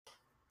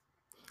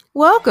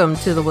Welcome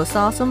to the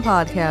Wasawesome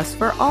podcast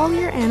for all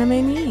your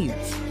anime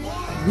needs.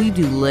 We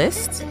do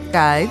lists,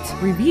 guides,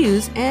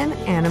 reviews, and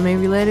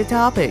anime-related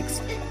topics.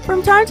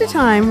 From time to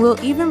time,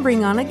 we'll even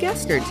bring on a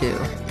guest or two.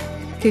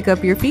 Kick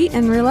up your feet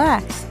and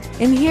relax.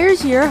 And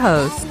here's your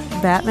host,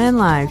 Batman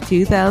Live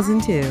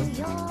 2002.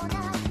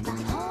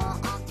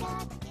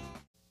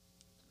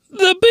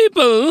 The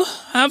people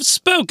have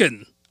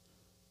spoken.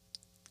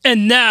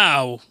 And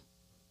now,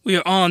 we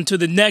are on to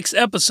the next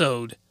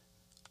episode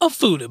of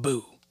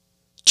Foodaboo.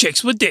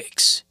 Chicks with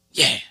Dicks.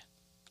 Yeah.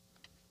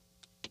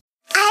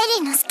 ア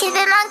イリーのスケ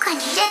ベ漫画に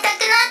入れたくなっ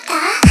た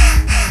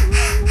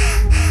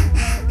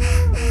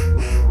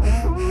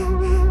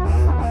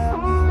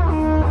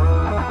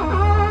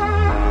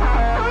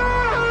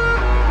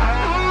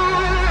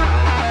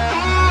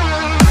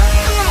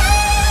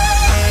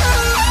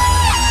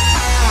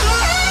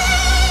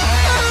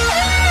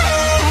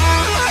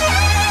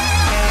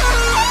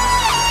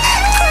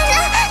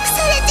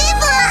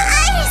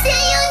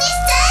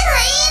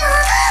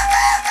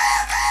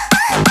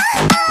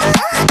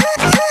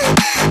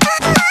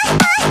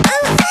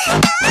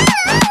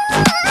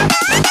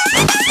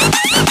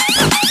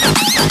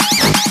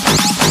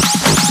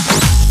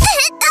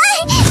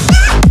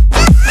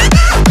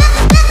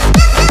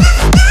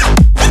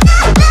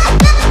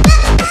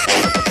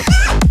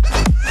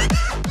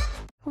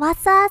ワ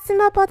サース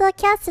モポド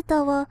キャス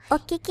トをお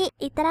聞き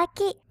いただ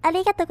きあ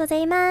りがとうござ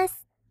いま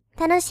す。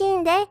楽し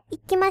んでい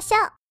きましょ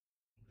う。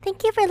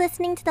Thank you for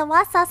listening to the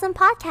Wasawesome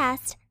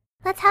podcast.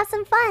 Let's have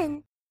some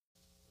fun.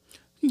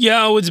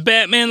 Yo, it's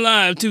Batman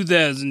Live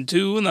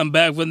 2002, and I'm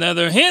back with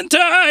another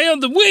hentai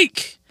of the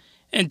week.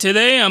 And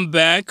today I'm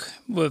back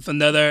with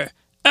another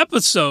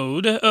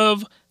episode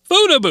of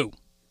Foodaboo.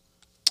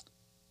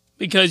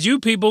 Because you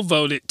people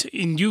voted,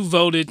 and you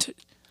voted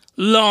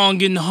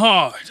long and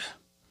hard.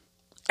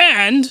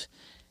 And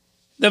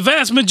the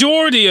vast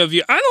majority of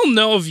you, I don't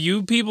know if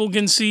you people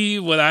can see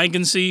what I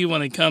can see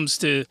when it comes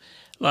to,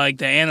 like,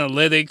 the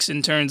analytics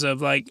in terms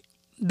of, like,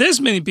 this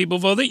many people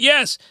voted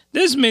yes,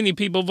 this many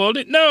people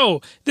voted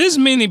no, this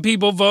many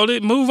people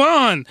voted move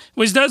on,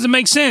 which doesn't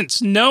make sense.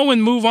 No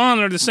and move on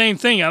are the same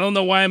thing. I don't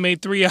know why I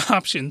made three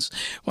options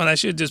when I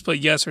should just put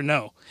yes or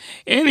no.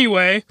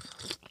 Anyway,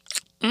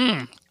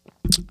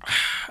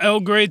 Earl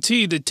Grey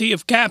tea, the tea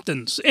of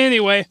captains.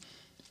 Anyway.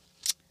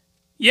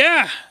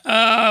 Yeah,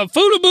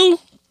 Foodaboo,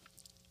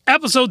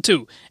 episode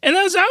 2. And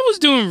as I was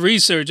doing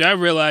research, I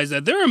realized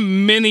that there are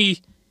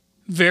many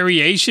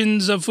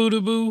variations of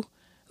Foodaboo.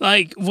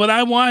 Like, what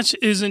I watch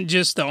isn't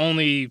just the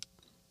only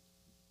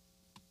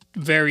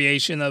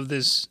variation of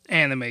this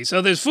anime.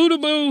 So there's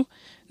Foodaboo,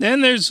 then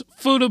there's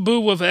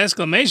Foodaboo with an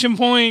exclamation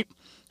point,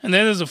 and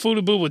then there's a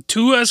Foodaboo with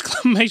 2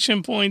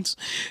 exclamation points.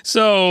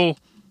 So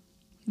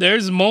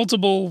there's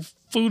multiple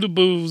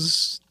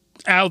Foodaboos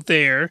out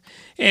there,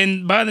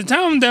 and by the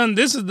time I'm done,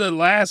 this is the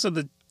last of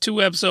the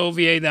 2-episode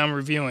OVA that I'm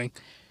reviewing.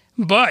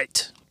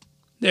 But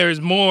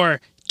there's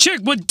more chick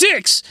with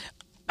dicks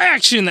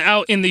action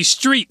out in the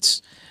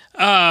streets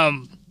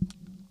that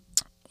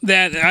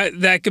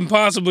can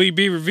possibly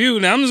be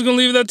reviewed. Now I'm just gonna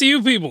leave it up to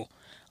you people.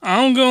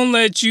 I'm gonna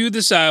let you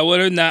decide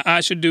whether or not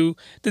I should do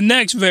the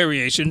next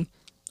variation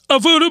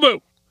of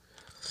Foodaboo.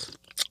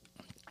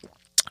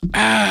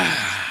 Yeah,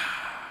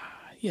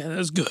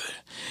 that's good.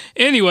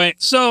 Anyway,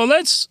 so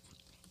let's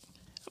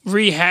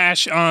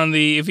rehash on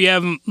if you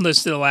haven't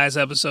listened to the last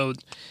episode,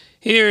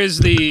 here is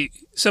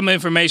some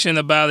information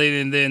about it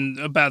and then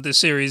about the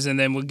series, and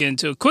then we'll get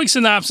into a quick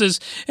synopsis,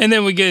 and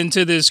then we get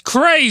into this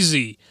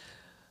crazy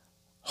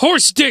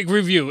horse dick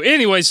review.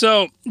 Anyway,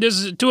 so this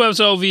is a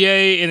 2-episode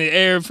OVA, and it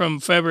aired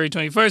from February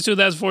 21st,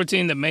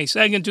 2014 to May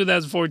 2nd,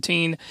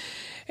 2014.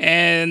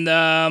 And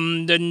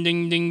ding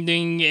ding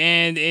ding,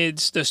 and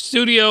the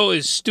studio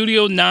is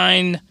Studio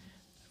 9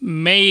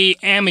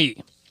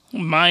 Miami.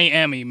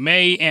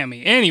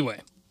 Anyway,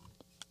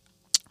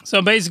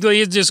 so basically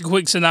it's just a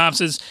quick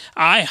synopsis.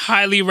 I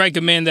highly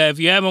recommend that if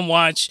you haven't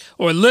watched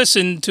or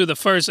listened to the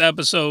first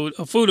episode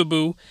of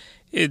Foodaboo,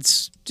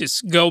 it's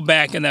just go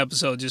back an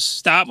episode. Just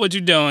stop what you're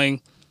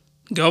doing,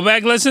 go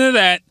back, listen to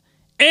that,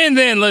 and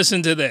then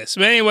listen to this.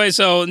 But anyway,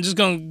 so I'm just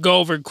going to go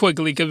over it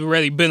quickly because we've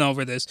already been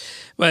over this.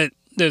 But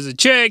there's a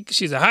chick,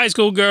 she's a high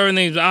school girl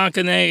named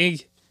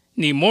Akane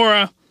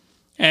Nimura.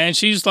 And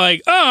she's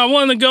like, oh, I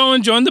want to go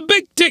and join the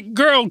Big Dick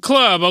Girl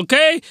Club,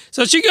 okay?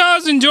 So she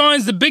goes and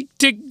joins the Big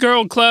Dick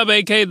Girl Club,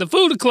 a.k.a. the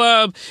Food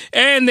Club,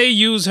 and they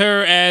use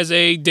her as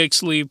a dick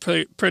sleeve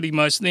pretty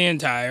much the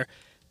entire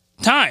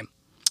time.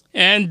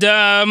 And,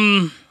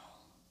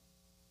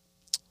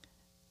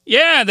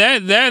 yeah,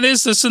 that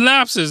is the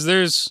synopsis.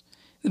 There's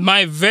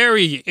my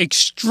very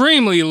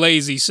extremely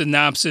lazy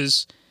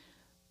synopsis.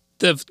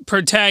 The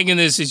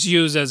protagonist is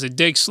used as a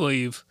dick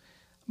sleeve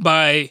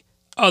by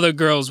other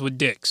girls with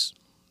dicks.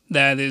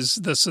 That is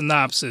the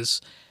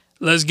synopsis.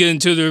 Let's get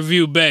into the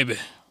review, baby.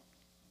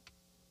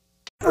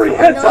 Free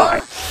hentai!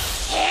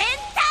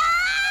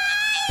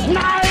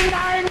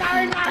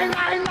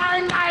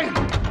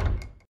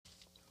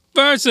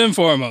 First and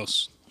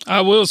foremost,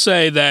 I will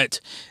say that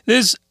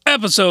this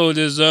episode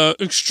is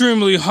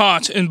extremely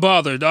hot and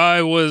bothered.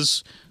 I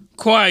was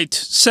quite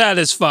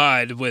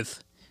satisfied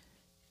with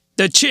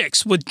the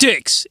chicks with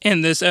dicks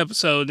in this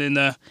episode, and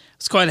I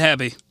was quite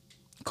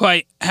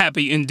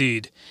happy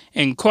indeed,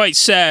 and quite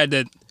sad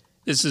that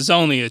this is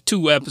only a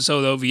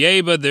 2-episode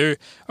OVA, but there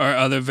are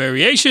other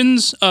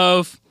variations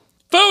of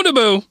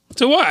Photoboo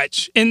to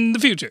watch in the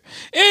future.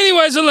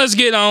 Anyway, so let's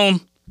get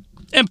on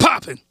and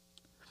popping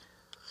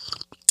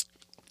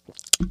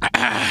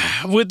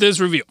with this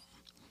review.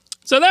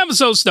 So the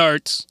episode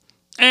starts,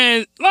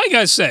 and like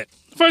I said,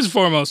 first and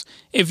foremost,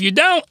 if you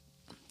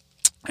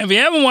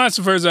haven't watched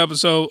the first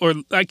episode, or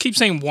I keep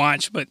saying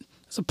watch, but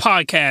it's a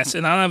podcast,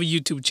 and I don't have a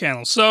YouTube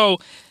channel, so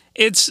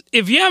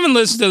if you haven't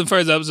listened to the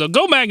first episode,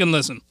 go back and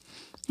listen,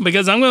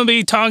 because I'm going to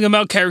be talking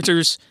about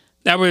characters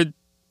that were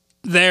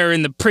there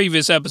in the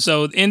previous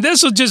episode, and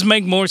this will just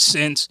make more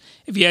sense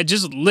if you had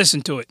just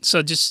listened to it.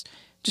 So just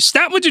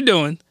stop what you're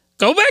doing,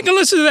 go back and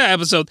listen to that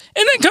episode,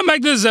 and then come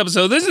back to this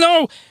episode.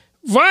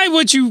 Why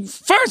would you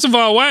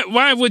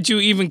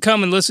even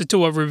come and listen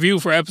to a review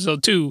for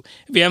episode 2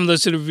 if you haven't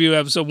listened to the review of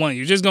episode 1?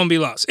 You're just going to be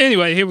lost.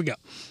 Anyway, here we go.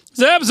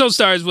 So the episode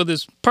starts with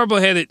the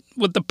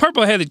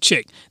purple-headed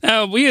chick.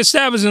 Now, we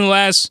established in the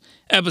last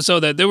episode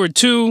that there were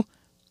 2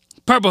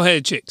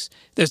 purple-headed chicks.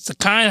 There's the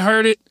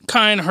kind-hearted,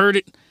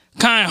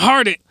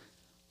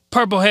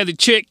 purple-headed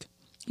chick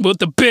with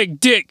the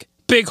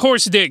big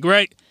horse dick,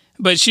 right?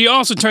 But she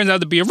also turns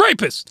out to be a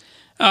rapist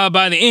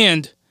by the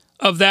end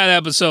of that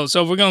episode.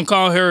 So we're going to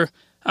call her,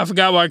 I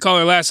forgot what I called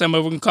her last time,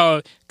 but we're going to call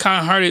her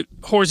kind-hearted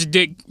horse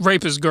dick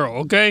rapist girl,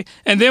 okay?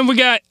 And then we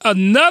got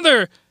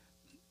another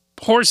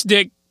horse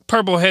dick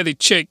purple-headed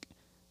chick.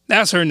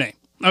 That's her name.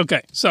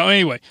 Okay, so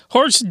anyway,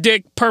 horse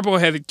dick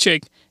purple-headed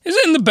chick is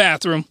in the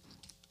bathroom,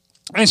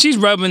 and she's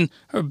rubbing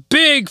her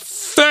big,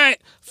 fat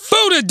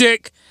Fuda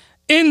dick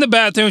in the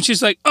bathroom.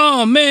 She's like,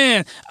 oh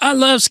man, I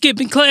love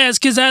skipping class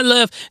because I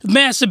love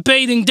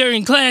masturbating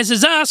during class.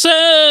 It's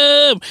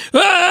awesome.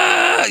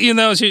 Ah! You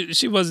know,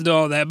 she wasn't doing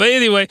all that. But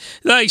anyway,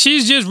 like,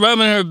 she's just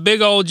rubbing her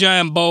big old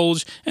giant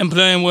bulge and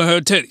playing with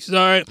her titties. All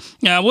right.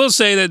 Now, I will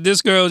say that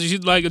this girl,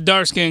 she's like a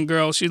dark-skinned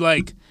girl. She's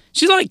like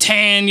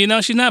tan, you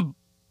know, she's not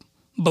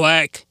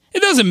black.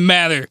 It doesn't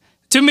matter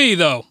to me,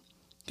 though,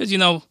 because, you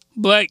know,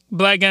 black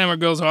anime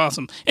girls are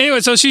awesome. Anyway,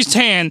 so she's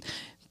tan,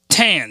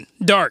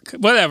 dark,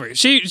 whatever.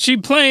 She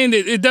playing,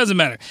 it doesn't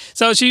matter.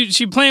 So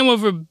she playing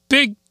with her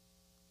big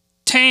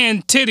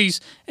tan titties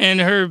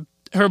and her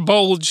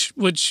bulge,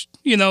 which,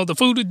 you know, the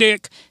Fuda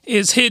dick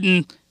is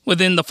hidden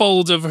within the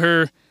folds of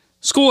her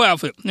school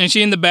outfit. And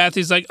she in the bath,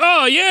 he's like,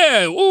 oh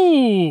yeah,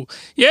 ooh,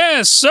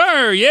 yes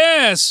sir,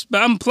 yes,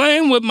 but I'm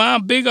playing with my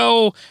big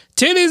old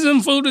titties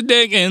and Fuda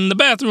dick in the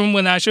bathroom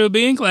when I should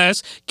be in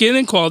class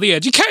getting quality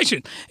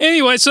education.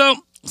 Anyway, so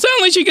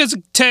suddenly she gets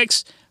a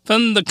text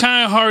from the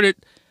kind-hearted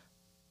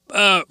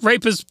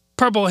rapist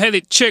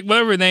purple-headed chick,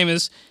 whatever her name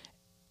is,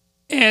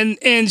 and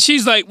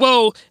she's like,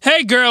 well,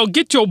 hey girl,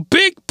 get your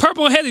big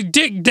purple-headed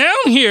dick down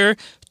here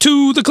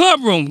to the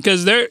club room,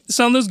 because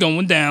something's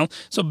going down.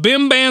 So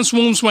bim bam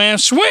swoom swam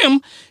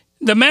swim,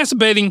 the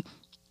masturbating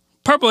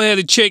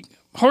purple-headed chick,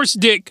 horse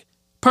dick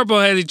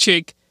purple-headed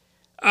chick,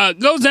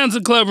 goes down to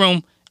the club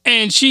room,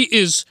 and she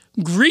is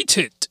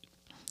greeted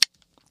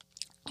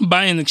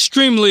by an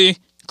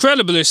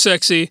incredibly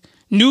sexy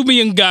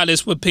Nubian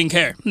goddess with pink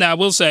hair. Now, I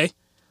will say,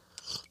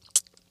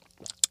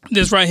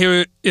 this right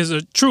here is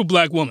a true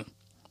black woman.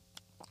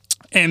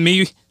 And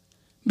me,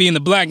 being a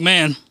black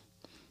man,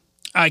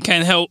 I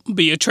can't help but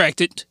be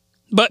attracted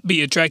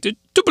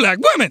to black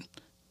women.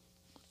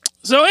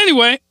 So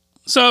anyway,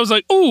 so I was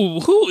like,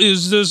 ooh, who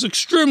is this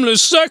extremely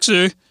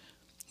sexy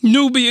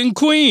Nubian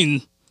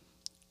queen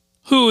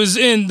who is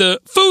in the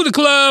Fuda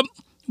Club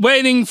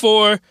waiting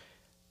for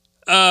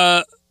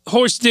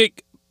horse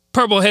dick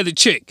purple-headed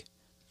chick?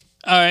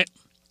 All right.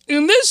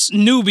 And this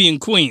Nubian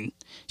queen,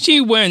 she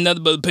ain't wearing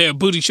nothing but a pair of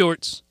booty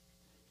shorts.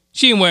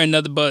 She ain't wearing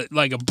nothing but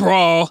like a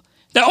bra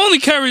that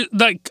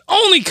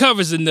only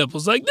covers the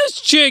nipples. Like, this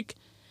chick,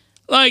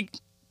 like,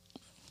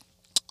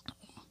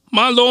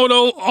 my Lord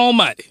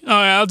Almighty. All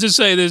right, I'll just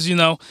say this, you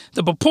know,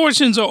 the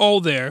proportions are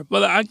all there,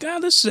 but I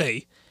gotta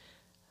say,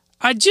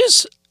 I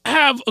just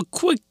have a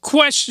quick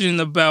question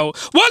about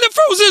why the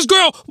fruit is this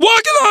girl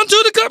walking onto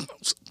the cup.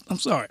 I'm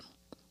sorry.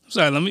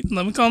 Let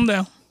me calm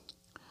down.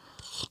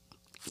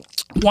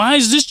 Why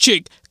is this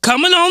chick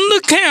coming on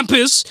the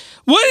campus?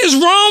 What is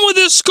wrong with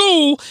this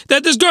school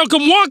that this girl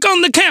can walk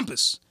on the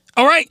campus?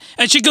 All right?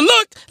 And she can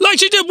look like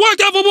she just walked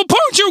off of a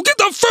poncho. Get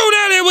the fruit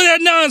out of here with that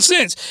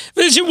nonsense.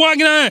 Then she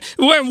walking on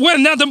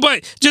wearing nothing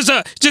but just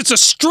a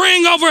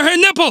string over her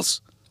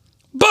nipples.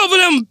 Both of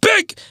them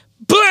big,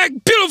 black,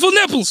 beautiful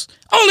nipples.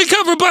 Only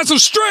covered by some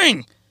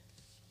string.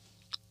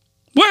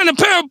 Wearing a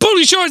pair of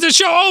booty shorts that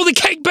show all the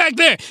cake back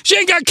there. She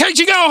ain't got cake.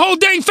 She got a whole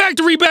dang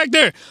factory back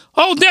there.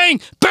 Whole dang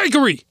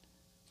bakery.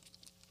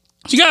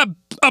 She got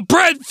a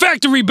bread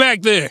factory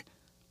back there.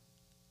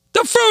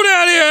 The fruit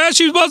out here, as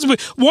she's supposed to be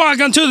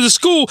walking to the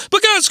school. But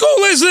what kind of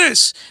school is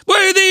this?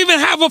 Where do they even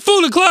have a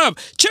Fuda Club?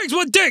 Chicks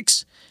with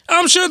dicks.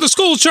 I'm sure the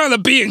school's trying to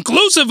be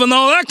inclusive and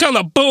all that kind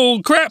of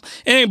bull crap.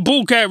 It ain't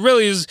bull crap,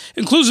 really. Is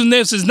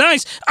inclusiveness is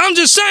nice. I'm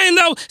just saying,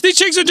 though, these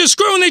chicks are just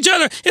screwing each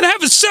other and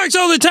having sex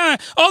all the time.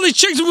 All these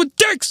chicks are with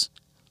dicks.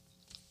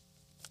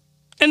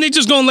 And they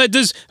just gonna let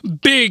this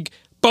big,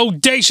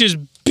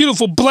 bodacious,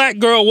 beautiful black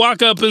girl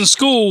walk up in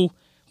school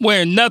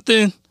wearing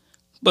nothing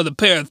but a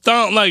pair of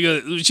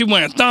she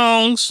wearing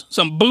thongs,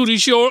 some booty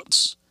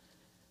shorts,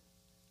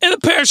 and a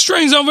pair of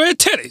strings over her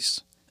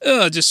titties.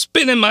 Just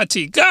spitting my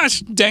tea. Gosh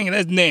dang it,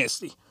 that's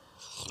nasty.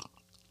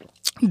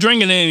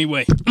 Drinking it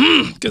anyway,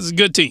 because it's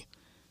good tea.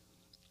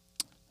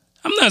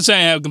 I'm not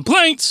saying I have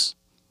complaints.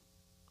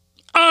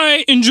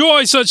 I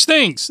enjoy such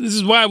things. This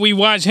is why we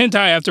watch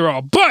hentai after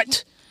all.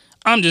 But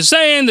I'm just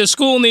saying the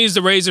school needs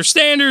to raise their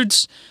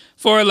standards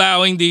for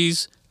allowing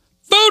these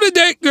photo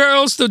dick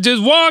girls to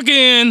just walk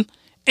in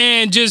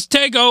and just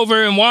take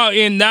over and walk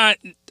in, not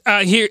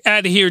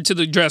adhere to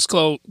the dress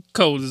code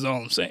is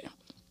all I'm saying.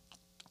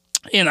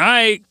 And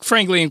I,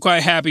 frankly, am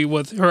quite happy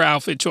with her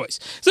outfit choice.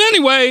 So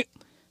anyway,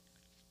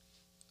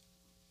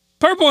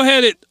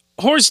 purple-headed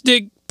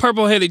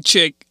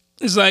chick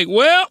is like,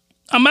 well,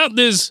 I'm out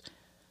this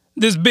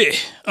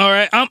bit, all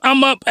right?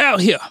 I'm up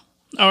out here,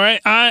 all right?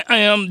 I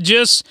am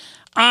just,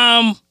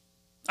 I'm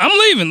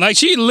leaving. Like,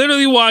 she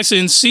literally walks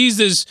in, sees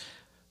this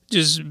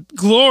just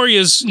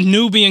glorious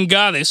Nubian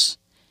goddess,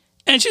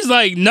 and she's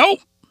like, nope,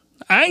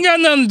 I ain't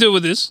got nothing to do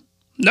with this.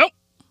 Nope.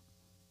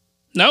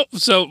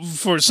 So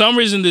for some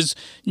reason, this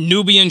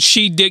Nubian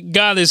she-dick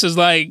goddess is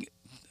like,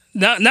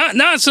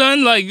 not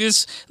son. Like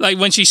this, like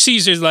when she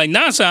sees her, it's like,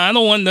 nah, son, I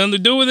don't want nothing to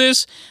do with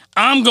this.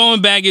 I'm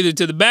going back either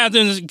to the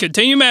bathroom,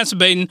 continue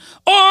masturbating,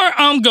 or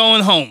I'm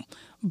going home.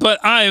 But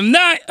I am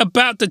not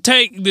about to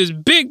take this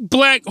big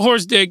black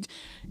horse dick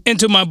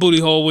into my booty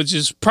hole, which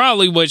is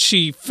probably what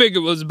she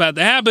figured was about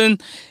to happen.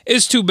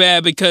 It's too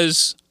bad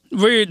because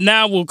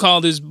we'll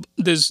call this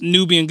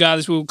Nubian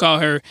goddess, we'll call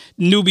her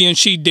Nubian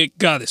she-dick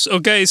goddess.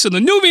 Okay, so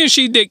the Nubian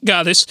she-dick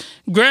goddess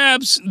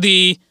grabs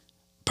the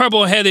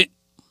purple-headed,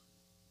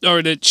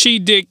 or the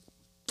she-dick,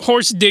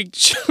 horse-dick,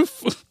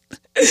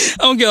 I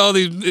don't get all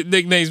these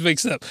nicknames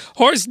mixed up.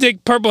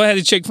 Horse-dick,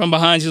 purple-headed chick from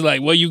behind. She's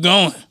like, where you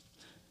going?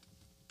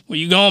 Where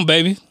you going,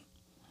 baby?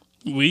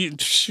 You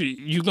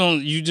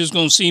just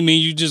gonna see me?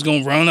 You just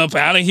gonna run up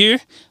out of here?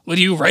 What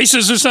are you,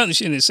 racist or something?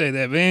 She didn't say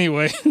that, but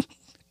anyway.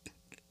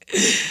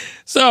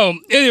 So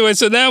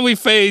now we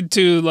fade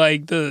to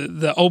like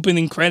the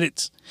opening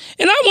credits.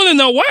 And I want to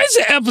know, why is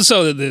the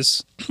episode of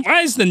this?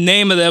 Why is the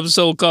name of the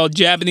episode called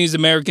Japanese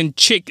American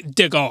Chick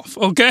Dick Off?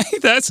 Okay?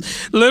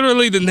 That's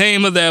literally the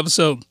name of the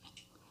episode.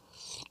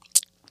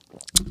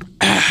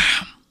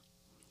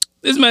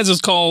 This mess is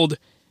called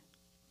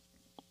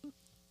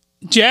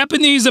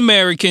Japanese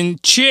American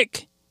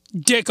Chick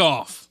Dick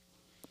Off.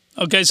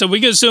 Okay, so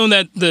we can assume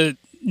that the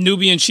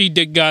Nubian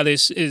she-dick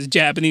goddess is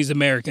Japanese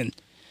American.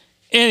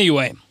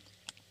 Anyway,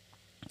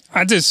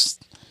 I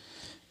just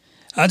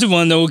want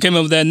to know who came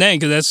up with that name,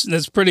 because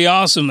that's pretty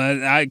awesome.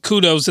 I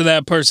kudos to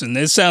that person.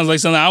 It sounds like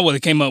something I would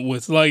have came up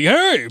with. Like,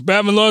 hey,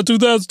 Batman Law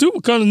 2002,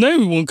 what kind of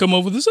name you want to come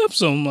up with this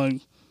episode? I'm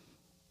like,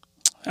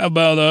 how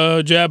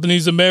about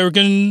Japanese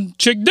American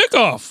Chick Dick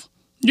Off?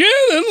 Yeah,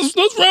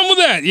 let's run with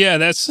that. Yeah,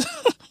 that's...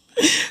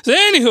 So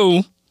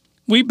anywho,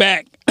 we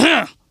back.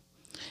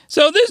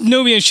 So this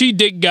Nubian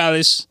she-dick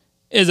goddess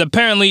is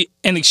apparently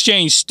an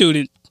exchange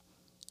student.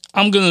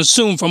 I'm going to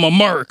assume from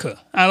America.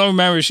 I don't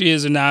remember if she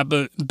is or not,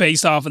 but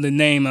based off of the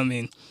name, I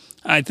mean,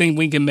 I think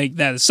we can make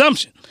that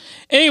assumption.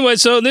 Anyway,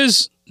 so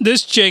this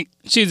chick,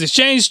 she's an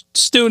exchange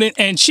student,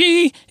 and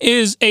she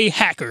is a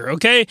hacker,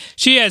 okay?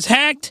 She has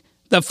hacked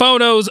the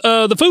photos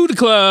of the food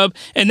club,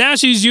 and now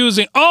she's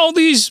using all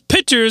these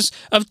pictures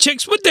of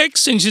chicks with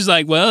dicks, and she's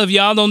like, well, if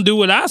y'all don't do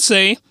what I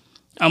say,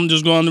 I'm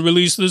just going to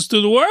release this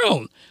to the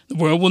world. The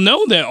world will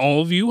know that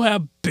all of you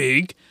have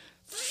big,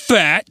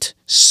 fat,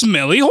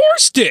 smelly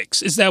horse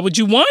dicks. Is that what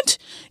you want?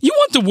 You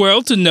want the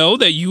world to know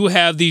that you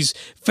have these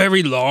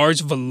very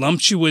large,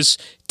 voluptuous,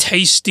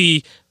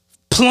 tasty,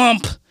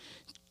 plump,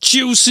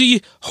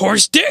 juicy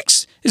horse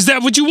dicks? Is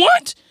that what you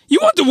want? You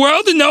want the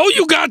world to know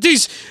you got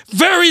these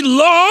very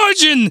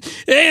large and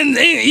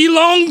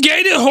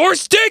elongated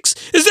horse dicks?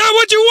 Is that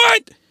what you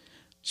want?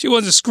 She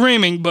wasn't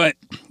screaming, but,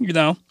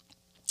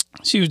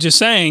 she was just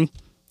saying,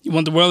 you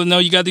want the world to know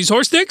you got these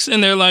horse dicks?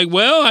 And they're like,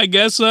 well, I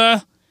guess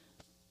not.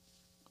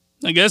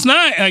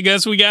 I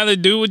guess we got to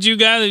do what you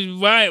got to.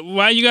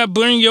 Why you got to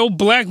bring your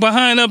black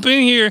behind up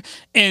in here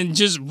and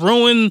just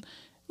ruin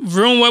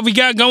what we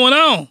got going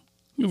on?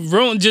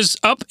 Ruin,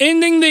 just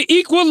upending the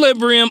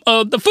equilibrium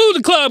of the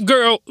food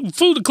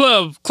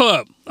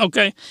club.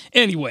 Okay.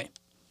 Anyway.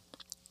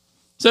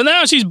 So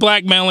now she's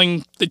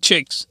blackmailing the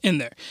chicks in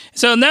there.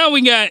 So now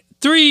we got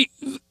three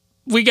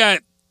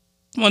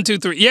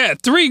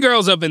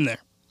girls up in there,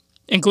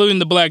 including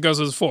the black girls.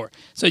 Was 4.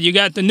 So you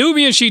got the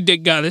Nubian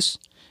she-dick goddess.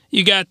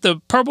 You got the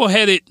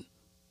purple-headed,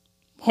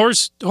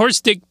 horse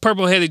dick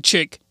purple-headed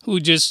chick who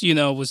just,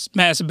 was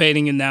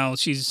masturbating, and now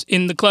she's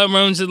in the club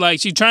rooms. Like,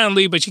 she's trying to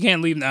leave, but she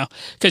can't leave now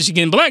because she's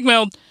getting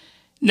blackmailed.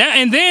 Now,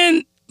 and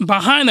then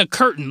behind a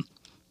curtain,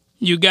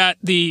 You got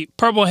the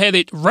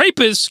purple-headed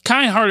rapist,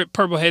 kind-hearted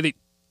purple-headed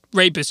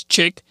rapist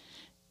chick,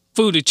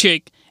 Fuda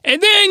chick.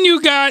 And then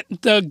you got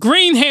the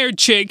green-haired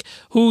chick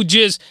who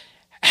just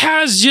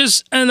has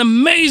just an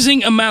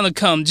amazing amount of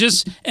cum,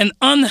 just an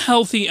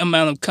unhealthy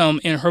amount of cum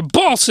in her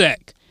ball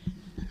sack.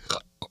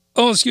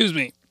 Oh, excuse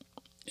me.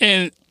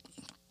 And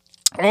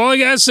all I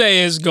gotta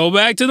say is go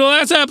back to the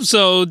last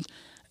episode,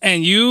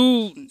 and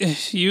you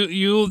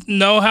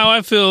know how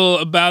I feel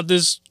about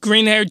this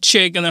green-haired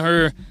chick and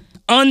her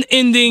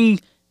unending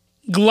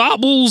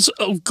globbles,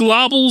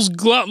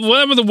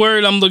 whatever the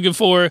word I'm looking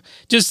for.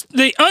 Just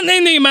the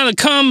unending amount of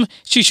cum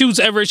she shoots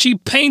ever. She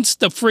paints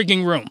the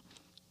freaking room.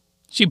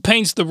 She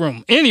paints the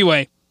room.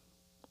 Anyway.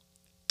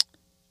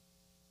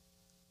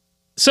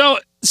 So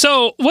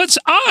what's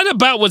odd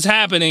about what's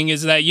happening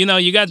is that, you know,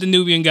 you got the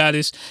Nubian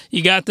goddess,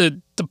 you got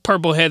the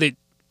purple-headed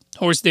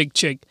horse dick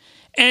chick,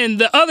 and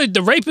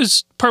the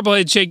rapist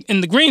purple-headed chick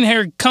and the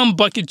green-haired cum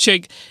bucket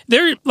chick,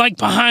 they're like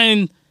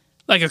behind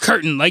like a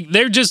curtain. Like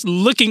they're just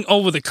looking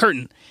over the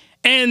curtain.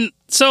 And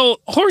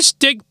so horse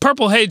dick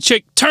purple-headed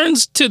chick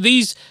turns to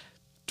these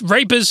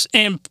rapists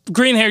and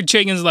green-haired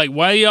chickens like,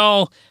 why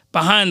y'all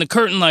behind the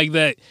curtain like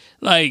that?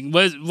 Like,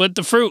 what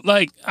the fruit?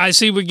 Like, I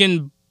see we're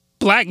getting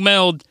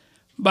blackmailed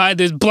by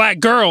this black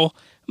girl,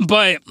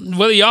 but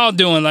what are y'all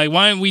doing? Like,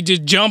 why aren't we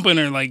just jumping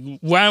her? Like,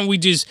 why don't we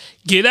just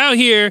get out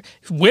here,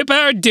 whip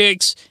out our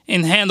dicks,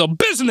 and handle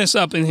business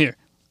up in here?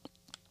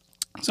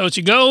 So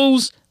she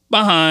goes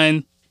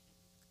behind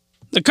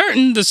the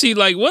curtain to see,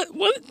 like, what are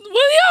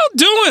y'all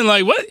doing?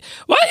 Like,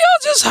 why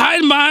y'all just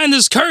hiding behind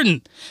this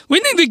curtain? We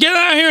need to get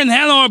out here and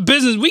handle our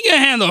business. We can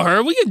handle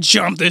her. We can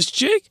jump this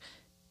chick.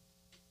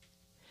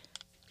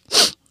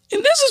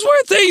 And this is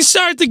where things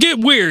start to get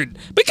weird,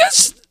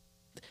 because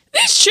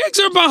these chicks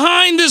are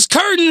behind this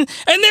curtain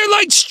and they're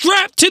like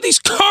strapped to these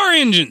car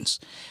engines.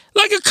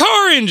 Like a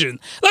car engine.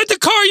 Like the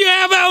car you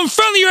have out in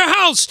front of your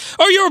house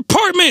or your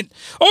apartment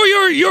or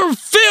your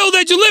field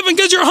that you live in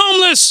because you're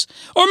homeless.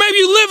 Or maybe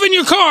you live in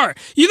your car.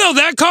 You know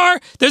that car?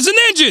 There's an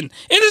engine. And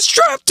it's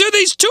strapped to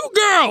these two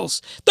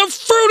girls. The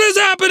fruit is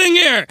happening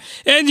here.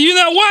 And you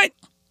know what?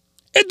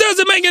 It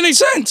doesn't make any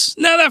sense.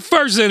 Not at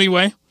first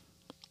anyway.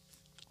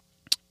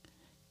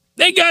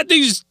 They got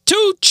these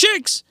two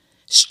chicks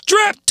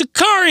strapped to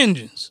car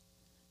engines.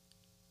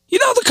 You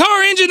know the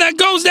car engine that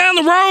goes down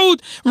the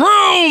road?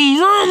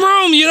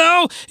 Vroom, you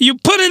know? You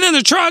put it in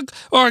a truck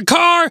or a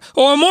car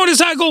or a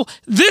motorcycle.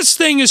 This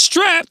thing is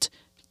strapped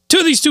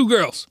to these two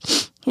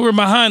girls who are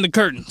behind the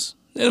curtains.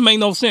 That don't make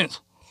no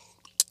sense.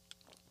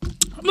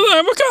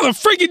 What kind of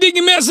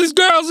freaky-deaky mess these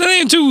girls are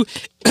into?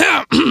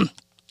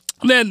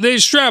 That they're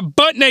strapped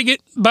butt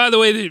naked. By the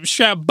way, they're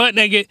strapped butt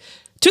naked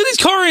to these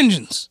car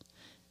engines.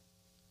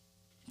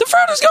 The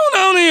fruit is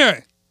going on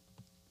here.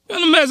 What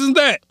kind of mess is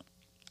that?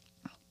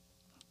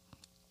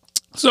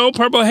 So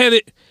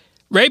purple-headed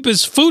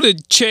rapist Fuda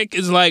chick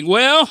is like,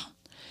 well,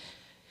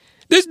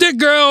 this dick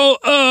girl,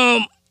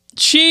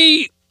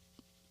 she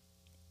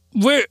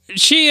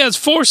has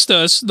forced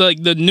us,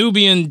 like the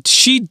Nubian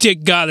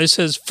she-dick goddess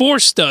has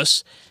forced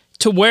us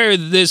to wear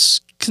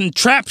this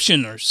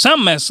contraption or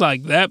some mess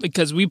like that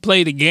because we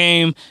played a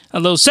game, a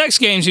little sex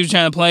game she was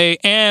trying to play,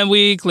 and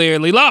we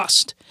clearly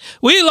lost.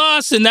 We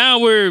lost, and now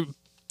we're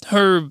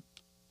her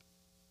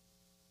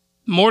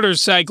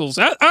motorcycles.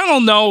 I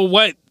don't know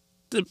what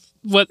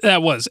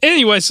that was.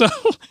 Anyway, so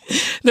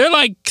they're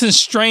like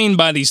constrained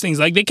by these things.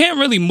 Like they can't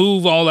really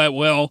move all that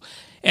well,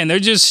 and they're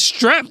just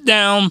strapped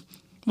down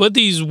with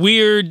these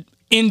weird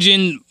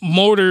engine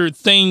motor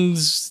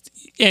things,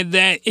 and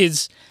their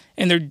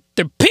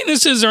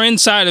penises are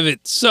inside of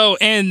it. So,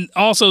 and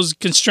also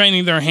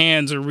constraining their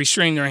hands or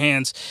restraining their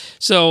hands.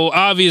 So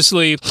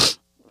obviously,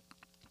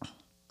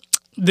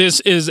 this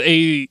is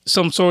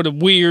some sort of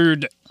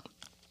weird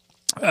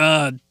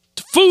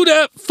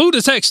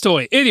Fuda sex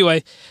toy.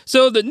 Anyway,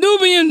 so the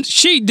Nubian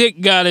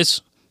she-dick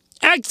goddess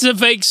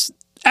activates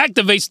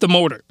the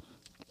motor.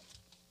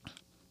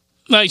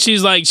 Like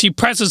she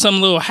presses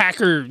some little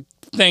hacker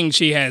thing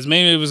she has.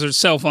 Maybe it was her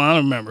cell phone. I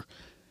don't remember.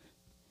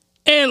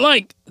 And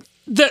like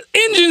the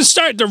engines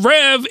start to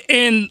rev,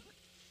 and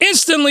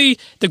instantly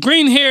the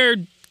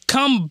green-haired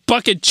cum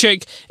bucket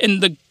chick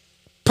and the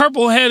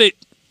purple-headed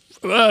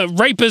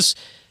rapist,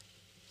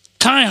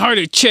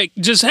 kind-hearted chick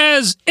just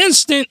has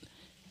instant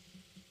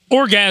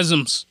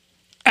orgasms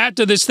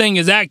after this thing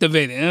is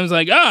activated. And it was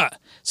like,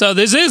 so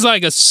this is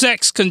like a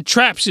sex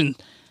contraption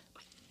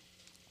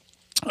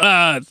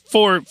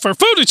for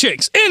Fuda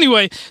chicks.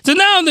 Anyway, so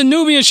now the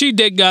Nubian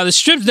she-dick goddess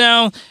strips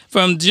down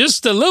from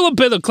just a little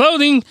bit of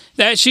clothing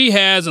that she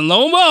has, and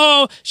lo and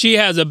behold, she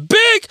has a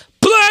big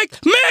black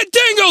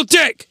mandingo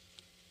dick.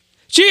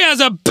 She has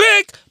a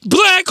big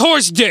black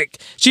horse dick.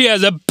 She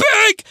has a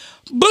big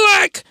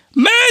black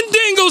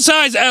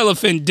mandingo-sized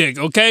elephant dick,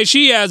 okay?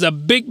 She has a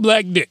big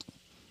black dick.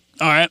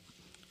 All right.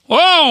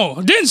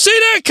 Whoa, didn't see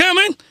that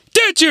coming,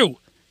 did you?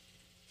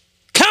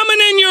 Coming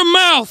in your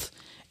mouth.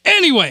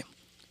 Anyway,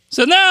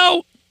 so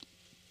now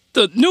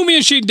the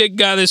Nubian she-dick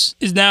goddess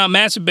is now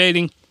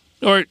masturbating,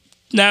 or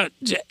now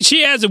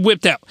she has it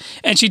whipped out,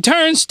 and she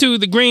turns to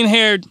the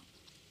green-haired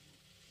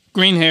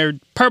green-haired,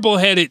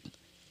 purple-headed,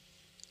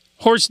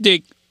 horse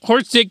dick,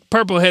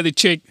 purple-headed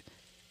chick.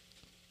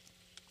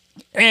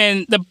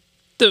 And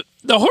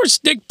the horse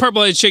dick,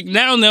 purple-headed chick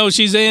now knows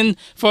she's in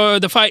for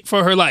the fight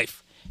for her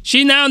life.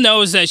 She now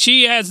knows that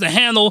she has to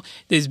handle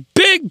this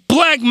big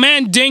black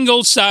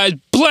mandingo-sized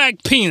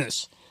black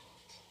penis.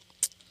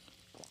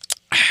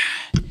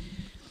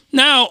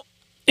 Now,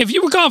 if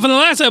you recall from the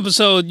last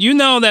episode, you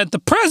know that the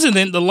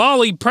president, the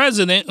lolly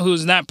president,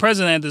 who's not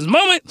president at this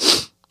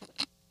moment.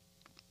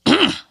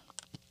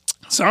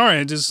 Sorry,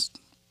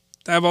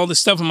 I have all this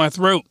stuff in my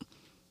throat.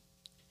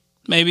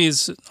 Maybe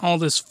it's all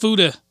this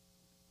Fuda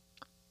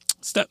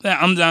stuff.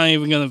 I'm not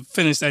even going to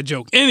finish that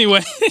joke.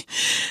 Anyway,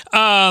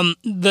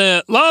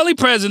 the lolly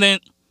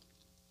president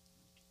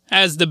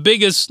has the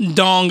biggest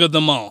dong of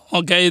them all.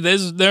 Okay,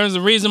 there's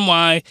a reason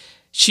why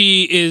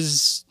she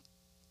is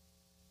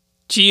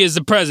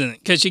the president,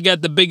 because she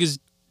got the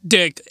biggest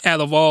dick out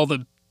of all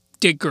the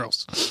dick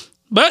girls.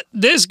 But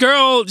this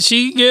girl,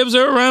 she gives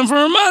her a run for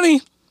her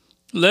money.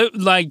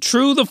 Like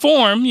true the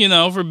form,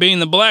 for being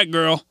the black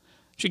girl.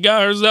 She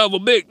got herself a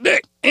big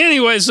dick.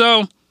 Anyway,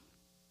 so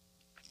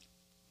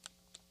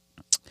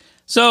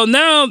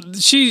now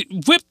she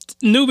whipped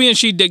Nubian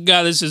She-Dick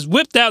Goddess, has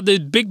whipped out this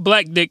big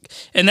black dick,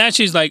 and now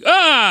she's like,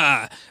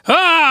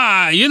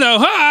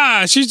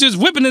 she's just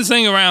whipping this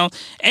thing around.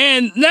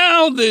 And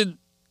now the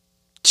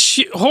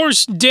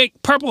horse dick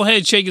purple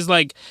head chick is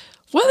like,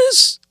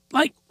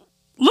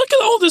 look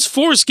at all this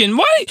foreskin.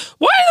 Why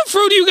the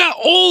fruit you got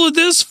all of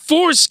this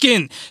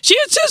foreskin? She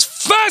is just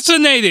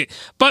fascinated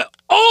by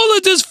all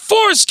of this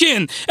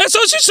foreskin. And so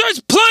she starts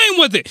playing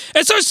with it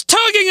and starts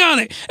tugging on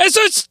it and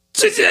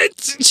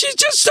she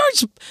just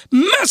starts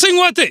messing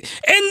with it.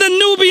 And the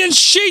Nubian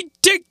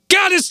She-Dick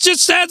Goddess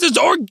just has this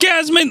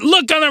orgasmic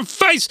look on her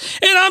face.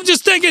 And I'm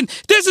just thinking,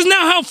 this is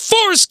not how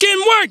foreskin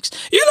works.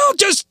 You don't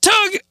just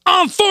tug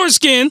on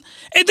foreskin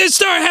and then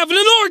start having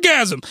an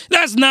orgasm.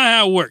 That's not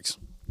how it works.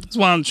 That's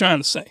what I'm trying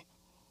to say.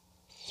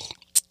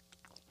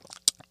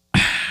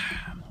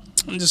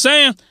 I'm just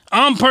saying,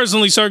 I'm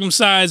personally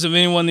circumcised. If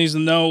anyone needs to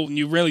know,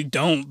 you really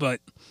don't.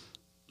 But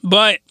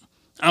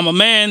I'm a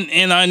man,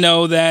 and I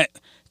know that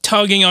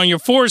tugging on your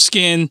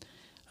foreskin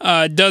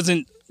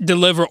doesn't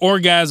deliver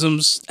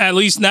orgasms, at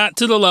least not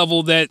to the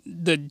level that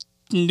the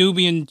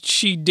Nubian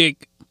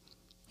She-Dick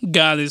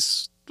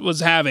Goddess was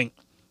having.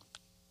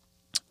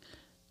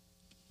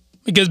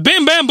 Because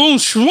bim, bam, boom,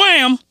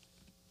 swam.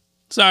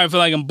 Sorry, I feel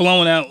like I'm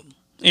blowing out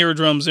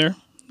eardrums there,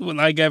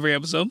 like every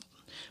episode.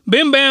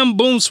 Bim, bam,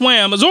 boom,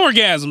 swam is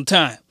orgasm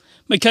time.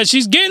 Because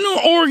she's getting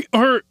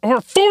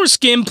her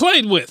foreskin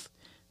played with.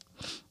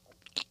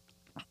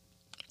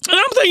 And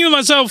I'm thinking to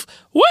myself,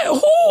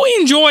 who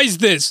enjoys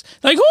this?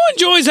 Like, who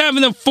enjoys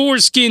having the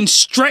foreskin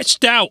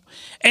stretched out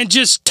and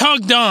just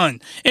tugged on?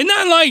 And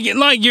not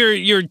like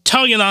you're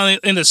tugging on it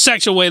in a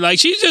sexual way. Like,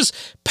 she's just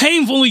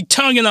painfully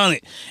tugging on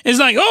it. It's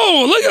like,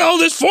 oh, look at all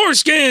this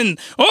foreskin.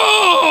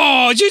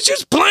 Oh, she's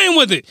just playing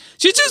with it.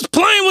 She's just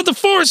playing with the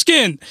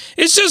foreskin.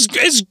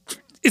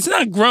 It's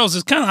not gross.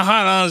 It's kind of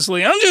hot,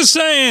 honestly. I'm just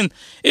saying,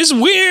 it's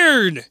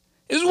weird.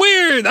 It's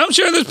weird. I'm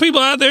sure there's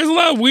people out there. There's a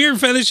lot of weird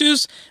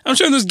fetishes. I'm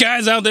sure there's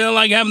guys out there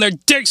like having their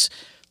dicks,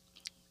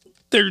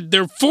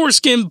 their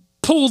foreskin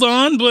pulled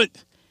on. But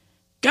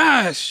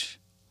gosh,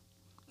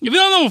 if you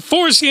don't know what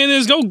foreskin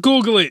is, go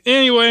Google it.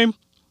 Anyway,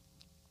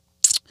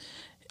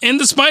 and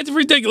despite the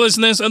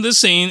ridiculousness of the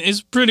scene,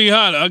 it's pretty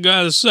hot, I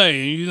gotta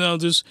say.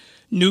 This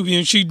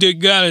Nubian She-Dick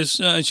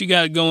Goddess, she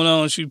got it going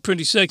on. She's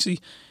pretty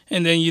sexy.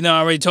 And then, I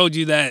already told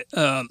you that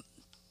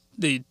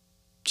the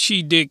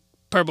She-Dick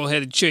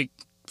purple-headed chick,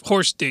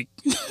 horse dick,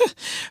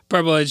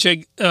 purple-headed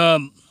chick,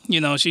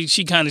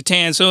 she kind of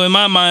tan. So in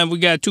my mind, we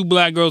got two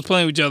black girls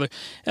playing with each other.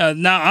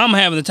 Now I'm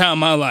having the time of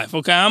my life,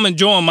 okay? I'm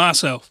enjoying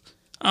myself.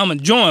 I'm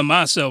enjoying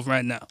myself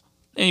right now.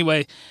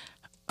 Anyway,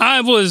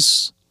 I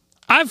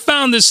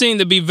found this scene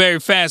to be very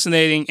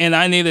fascinating, and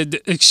I needed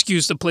an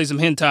excuse to play some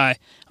hentai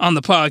on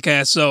the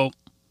podcast. So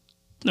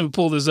let me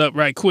pull this up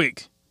right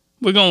quick.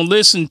 We're going to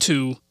listen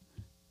to,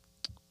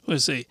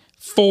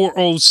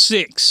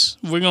 406.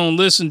 We're going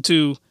to listen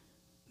to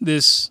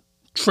this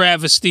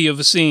travesty of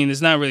a scene. It's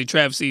not really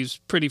travesty. It's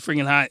pretty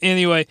freaking hot.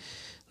 Anyway,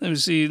 let me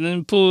see. Let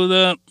me pull it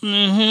up.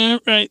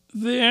 Right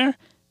there.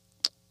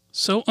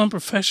 So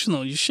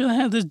unprofessional. You should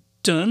have this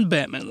done,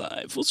 Batman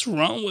Live. What's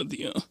wrong with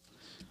you?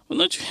 Why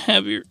don't you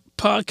have your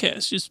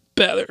podcast just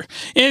better?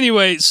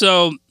 Anyway,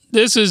 so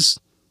this is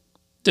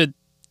I'm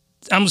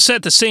going to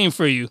set the scene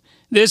for you.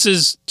 This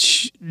is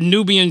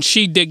Nubian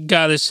She-Dick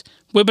Goddess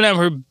whipping out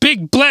her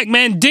big black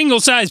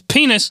mandingo-sized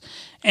penis,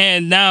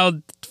 and now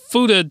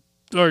Fuda,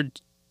 or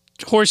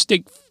horse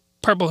dick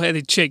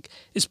purple-headed chick,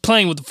 is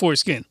playing with the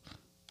foreskin.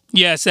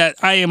 Yes,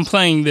 I am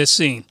playing this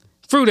scene.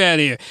 Fruit out of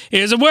here.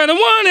 Here's a word of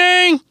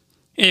warning.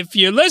 If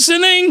you're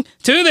listening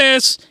to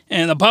this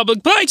in a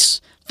public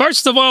place,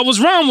 first of all, what's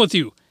wrong with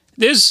you?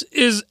 This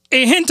is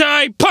a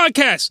hentai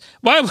podcast.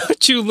 Why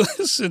would you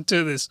listen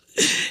to this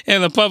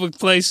in a public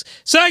place?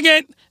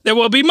 Second, there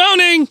will be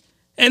moaning,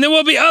 and there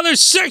will be other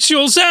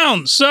sexual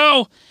sounds.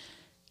 So,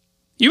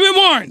 you've been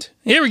warned.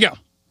 Here we go.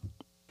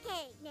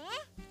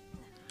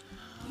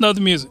 Love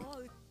the music.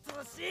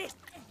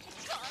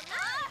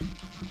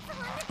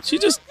 She's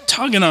just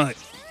tugging on it.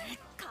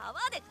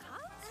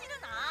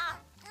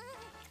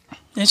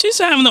 And she's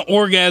having an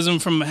orgasm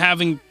from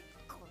having...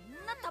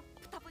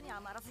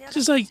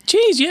 She's like,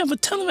 geez, you have a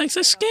ton of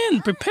excess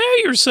skin. Prepare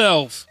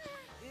yourself.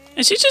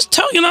 And she's just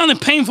tugging on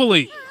it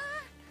painfully.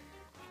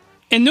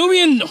 And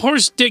Nubian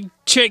horse dick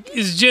chick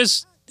is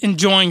just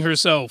enjoying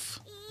herself.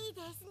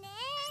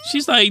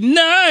 She's like,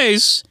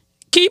 nice.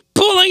 Keep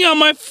pulling on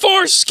my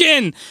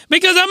foreskin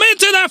because I'm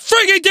into that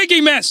friggin'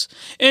 dicky mess.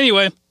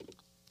 Anyway,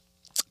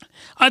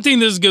 I think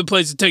this is a good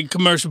place to take a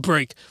commercial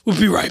break. We'll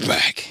be right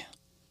back.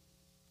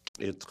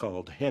 It's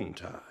called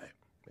hentai,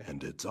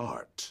 and it's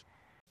art.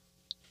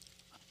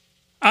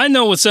 I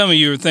know what some of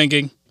you are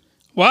thinking.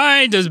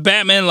 Why does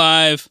Batman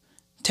Live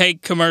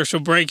take commercial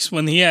breaks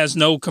when he has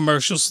no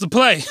commercials to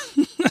play?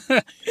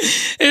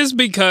 It's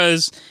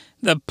because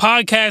the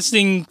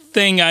podcasting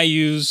thing I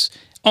use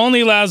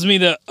only allows me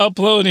to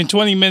upload in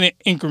 20-minute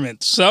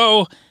increments.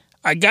 So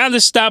I got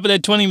to stop it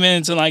at 20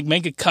 minutes and like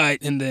make a cut.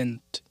 And then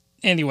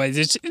anyways,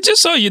 it's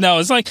just so you know,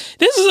 it's like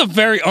this is a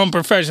very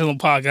unprofessional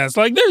podcast.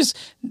 Like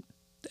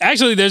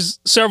there's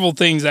several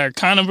things that are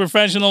kind of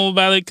professional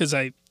about it because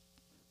I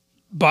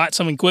bought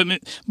some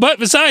equipment. But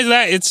besides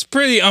that, it's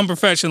pretty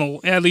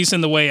unprofessional, at least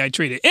in the way I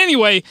treat it.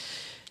 Anyway,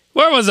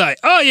 where was I?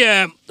 Oh,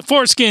 yeah,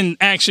 foreskin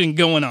action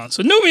going on.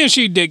 So Nubian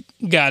She-Dick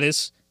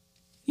Goddess,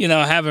 you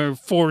know, have her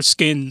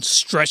foreskin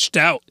stretched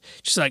out.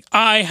 She's like,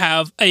 I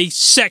have a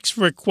sex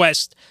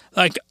request.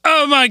 Like,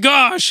 oh my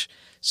gosh,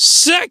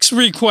 sex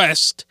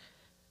request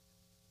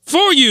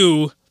for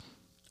you,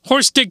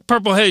 horse dick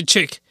purple-headed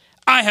chick.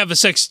 I have a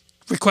sex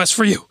request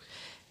for you.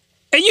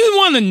 And you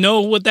want to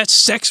know what that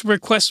sex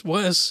request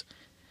was?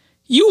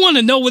 You want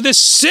to know what this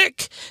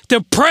sick,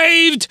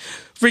 depraved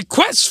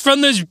request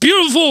from this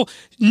beautiful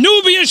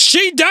Nubian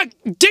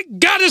She-Dick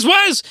Goddess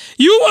was?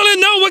 You want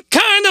to know what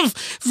kind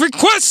of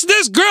request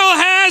this girl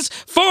has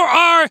for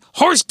our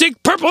horse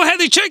dick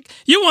purple-headed chick?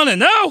 You want to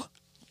know?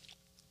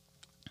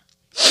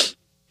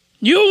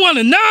 You want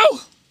to know?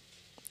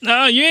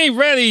 No, you ain't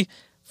ready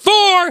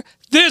for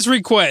this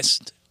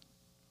request.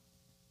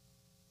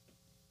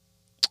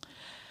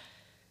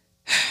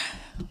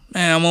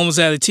 Man, I'm almost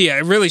out of tea. I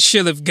really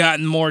should have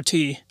gotten more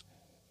tea.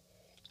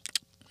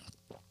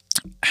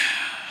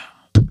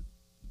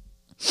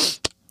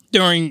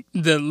 During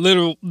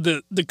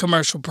the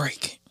commercial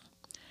break.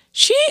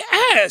 She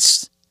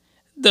asked,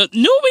 the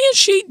Nubian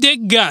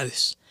She-Dick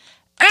Goddess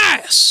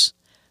asked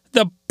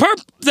the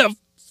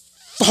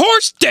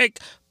horse dick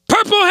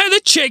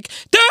purple-headed chick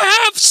to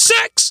have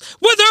sex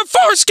with her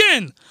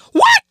foreskin.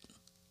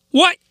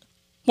 What?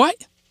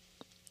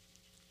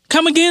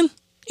 Come again?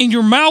 In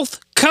your mouth?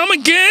 Come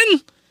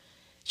again?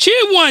 She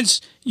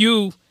wants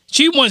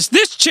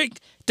this chick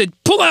to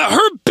pull out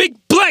her big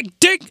black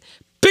dick,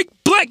 big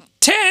black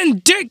tan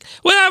dick,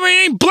 whatever,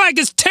 it ain't black,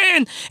 it's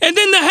tan, and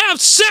then to have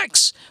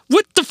sex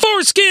with the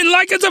foreskin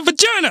like it's a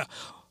vagina.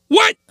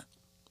 What?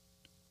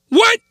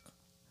 What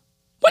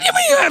do you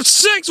mean you have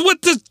sex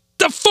with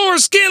the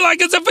foreskin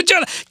like it's a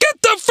vagina?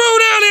 Get the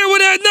fruit out of here with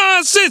that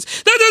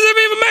nonsense. That doesn't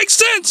even make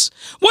sense.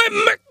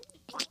 What?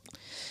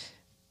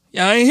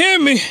 Y'all ain't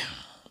hearing me.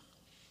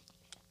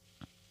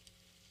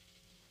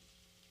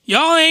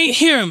 Y'all ain't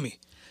hearing me.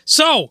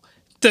 So,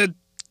 the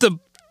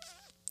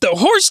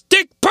horse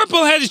dick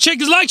purple-headed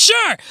chick is like,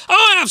 sure,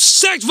 I'll have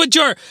sex with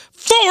your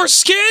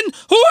foreskin.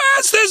 Who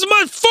has this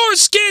much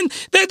foreskin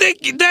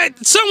that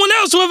someone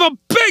else with a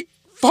big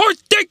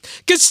horse dick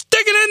can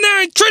stick it in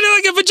there and treat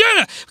it like a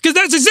vagina? Because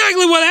that's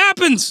exactly what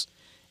happens.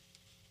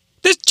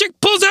 This chick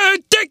pulls out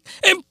her dick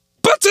and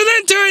puts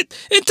it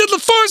into the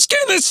foreskin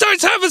and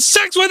starts having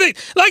sex with it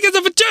like it's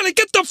a vagina.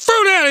 Get the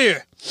fruit out of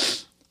here.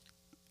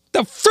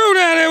 The fruit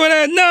out of here with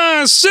that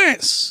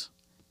nonsense.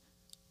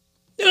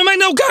 It don't make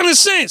no kind of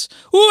sense.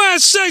 Who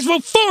has sex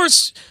with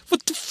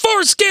the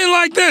foreskin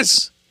like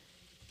this?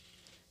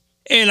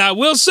 And I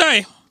will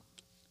say,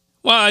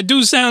 while I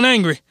do sound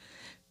angry,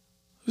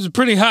 it was a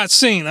pretty hot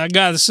scene, I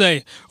gotta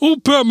say. Oh,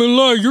 Batman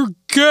Live, you're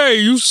gay.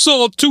 You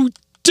saw two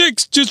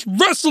dicks just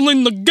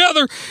wrestling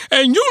together,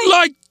 and you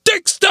like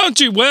dicks, don't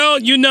you? Well,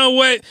 you know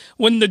what?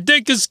 When the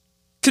dick is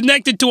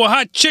connected to a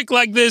hot chick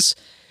like this,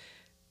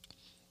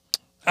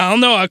 I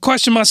don't know, I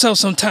question myself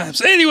sometimes.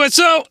 Anyway,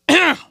 so,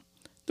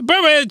 the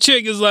purple-headed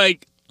chick is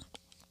like,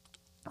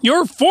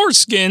 your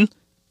foreskin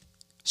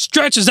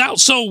stretches out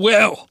so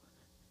well.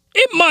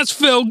 It must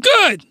feel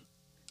good.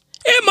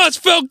 It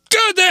must feel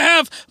good to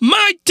have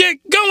my dick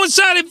go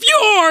inside of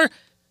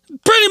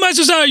pretty much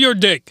inside of your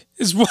dick,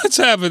 is what's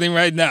happening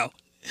right now.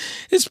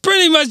 It's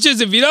pretty much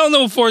just, if you don't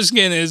know what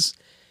foreskin is,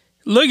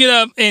 look it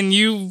up and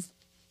you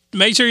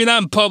make sure you're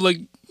not in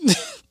public.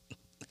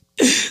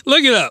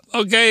 Look it up,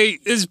 okay?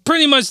 It's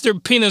pretty much their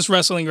penis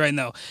wrestling right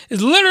now.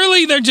 It's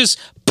literally, they're just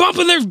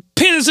bumping their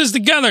penises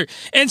together,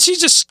 and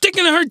she's just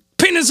sticking her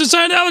penis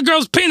inside the other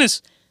girl's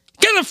penis.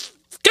 Get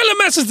a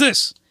mess of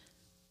this.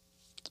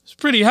 It's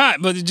pretty hot,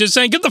 but it's just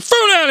saying, get the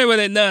fruit out of it with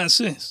that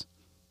nonsense.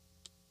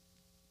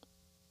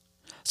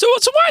 So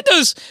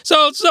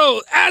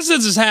as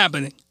this is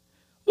happening,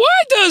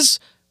 why does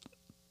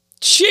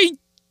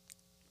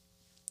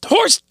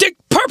horse dick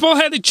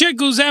purple-headed chick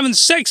who's having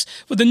sex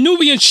with the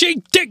Nubian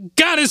she dick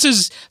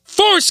goddess's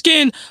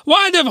foreskin.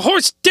 Why the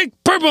horse dick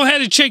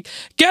purple-headed chick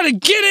gotta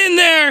get in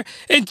there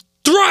and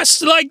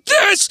thrust like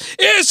this?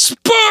 Is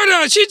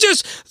Sparta. She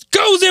just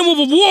goes in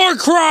with a war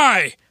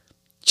cry.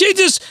 She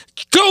just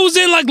goes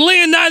in like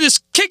Leonidas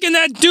kicking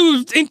that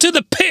dude into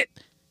the pit.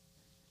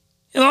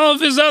 And all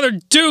of his other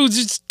dudes,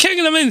 just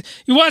kicking them in.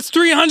 You watch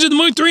 300, the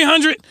movie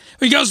 300?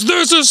 He goes,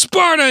 "This is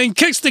Sparta," and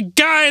kicks the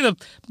guy, the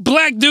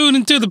black dude,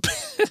 into the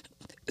pit.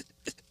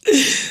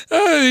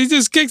 He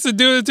just kicks the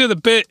dude into the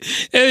pit.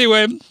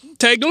 Anyway,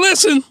 take a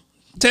listen.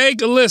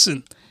 Take a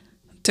listen.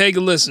 Take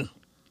a listen.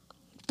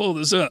 Pull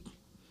this up.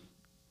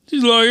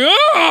 She's like,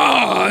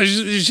 oh!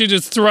 She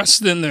just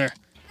thrusts in there.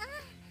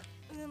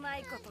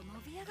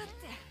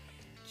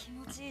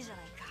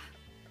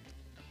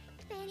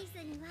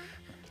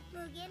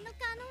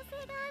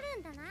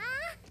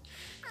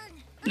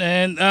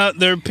 And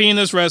they're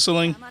penis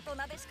wrestling.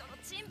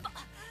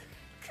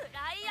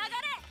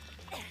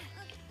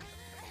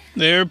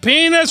 They're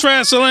penis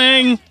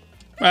wrestling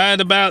right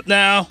about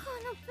now.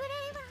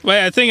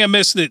 Wait, I think I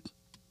missed it.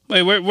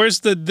 Wait, where's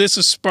the "This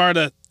is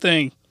Sparta"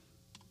 thing?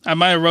 I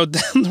might have wrote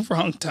down the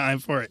wrong time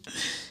for it.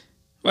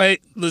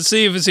 Wait, let's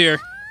see if it's here.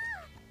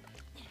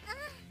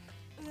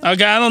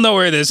 Okay, I don't know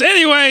where it is.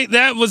 Anyway,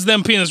 that was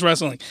them penis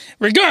wrestling.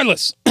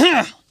 Regardless.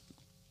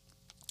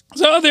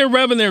 So they're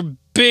rubbing their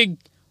big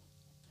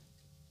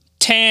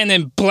tan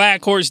and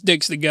black horse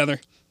dicks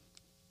together.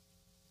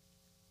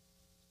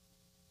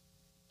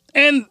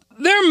 And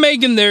they're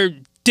making their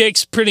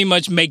dicks pretty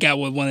much make out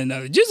with one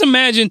another. Just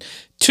imagine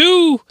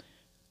two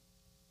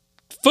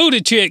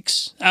fooded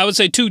chicks. I would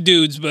say two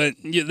dudes, but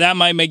that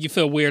might make you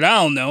feel weird.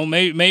 I don't know.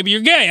 Maybe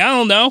you're gay. I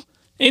don't know.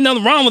 Ain't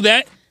nothing wrong with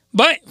that.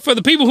 But for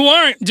the people who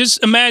aren't,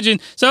 just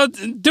imagine. So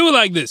do it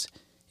like this.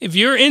 If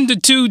you're into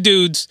two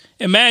dudes,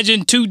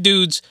 imagine two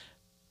dudes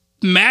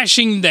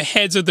mashing the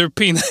heads of their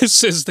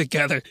penises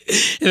together.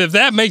 And if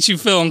that makes you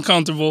feel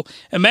uncomfortable,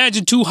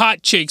 imagine two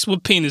hot chicks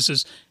with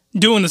penises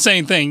doing the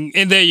same thing.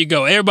 And there you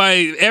go.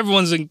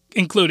 Everyone's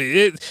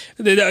included.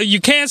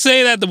 You can't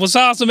say that the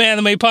Wasawesome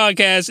Anime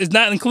Podcast is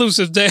not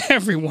inclusive to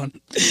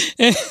everyone.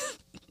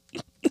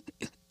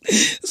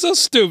 So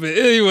stupid.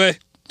 Anyway,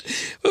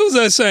 what was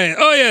I saying?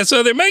 Oh, yeah.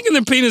 So they're making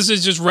their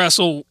penises just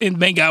wrestle and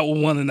make out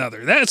with one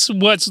another. That's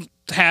what's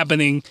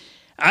happening.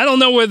 I don't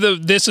know where the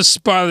 "This is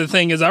Sparta"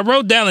 thing is. I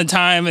wrote down the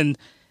time and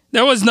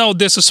there was no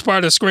 "This is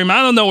Sparta" scream.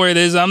 I don't know where it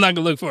is. I'm not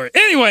going to look for it.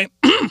 Anyway,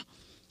 I'm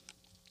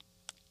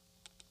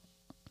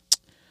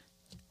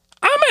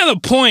at a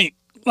point,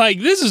 like,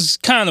 this is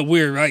kind of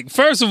weird. Like,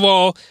 first of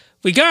all,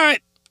 we got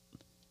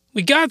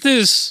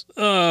this,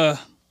 the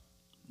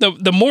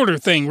mortar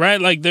thing,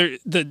 right? Like,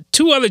 the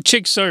two other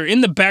chicks are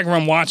in the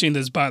background watching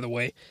this, by the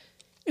way.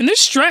 And they're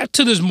strapped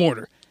to this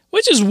mortar,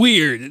 which is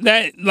weird.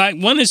 That, like,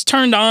 when it's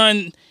turned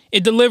on,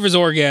 it delivers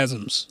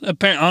orgasms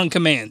on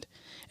command.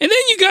 And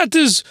then you got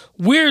this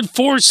weird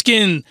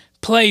foreskin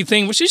play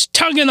thing, which is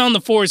tugging on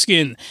the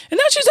foreskin. And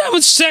now she's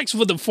having sex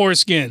with the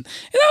foreskin. And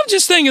I'm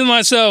just thinking to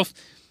myself,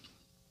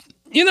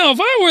 you know, if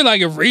I were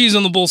like a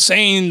reasonable,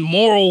 sane,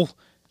 moral,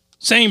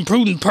 sane,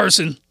 prudent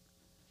person,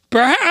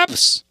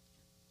 perhaps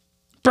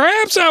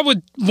I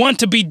would want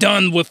to be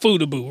done with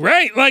Foodaboo,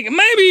 right? Like,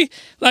 maybe,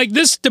 like,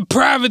 this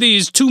depravity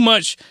is too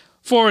much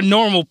for a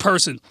normal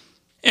person.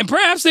 And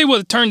perhaps they would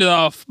have turned it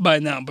off by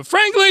now. But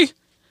frankly,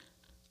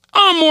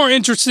 I'm more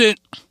interested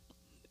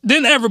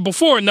than ever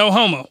before, no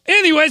homo.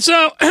 Anyway,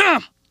 so,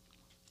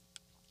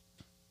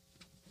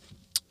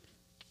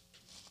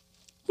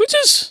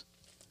 let's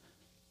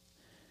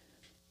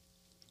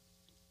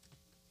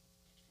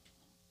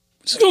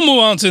just go move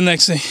on to the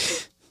next thing.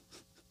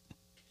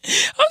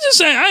 I'm just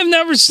saying, I've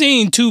never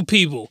seen two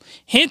people,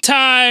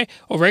 hentai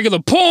or regular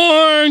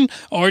porn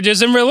or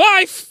just in real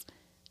life,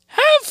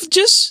 have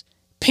just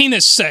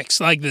penis sex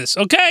like this,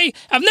 okay?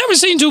 I've never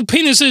seen two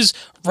penises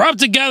rub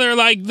together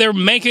like they're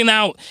making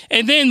out,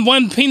 and then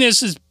one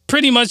penis is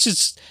pretty much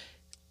just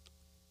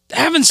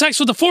having sex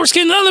with the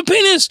foreskin of the other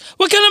penis.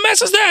 What kind of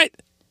mess is that?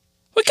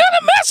 What kind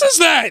of mess is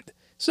that?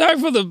 Sorry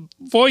for the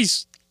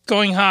voice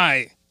going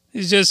high.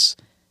 It's just,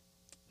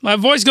 my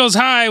voice goes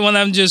high when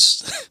I'm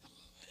just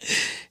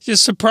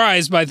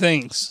surprised by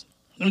things.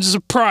 I'm just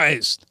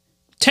surprised.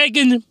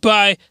 Taken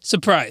by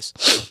surprise.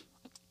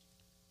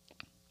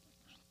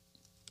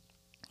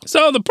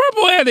 So the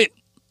purple-headed,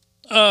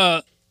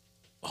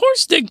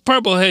 horse dick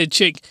purple-headed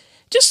chick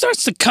just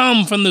starts to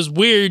come from this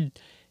weird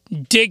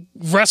dick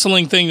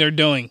wrestling thing they're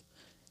doing.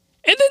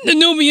 And then the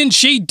Nubian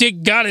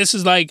she-dick goddess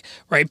is like,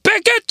 right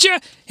back at ya,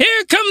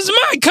 here comes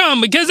my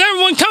cum, because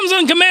everyone comes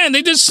on command.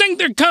 They just sync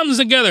their cums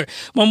together.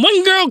 When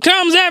one girl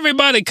comes,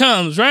 everybody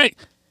comes, right?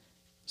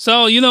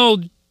 So, you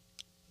know,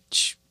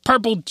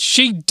 purple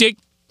she-dick,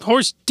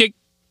 horse dick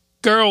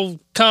girl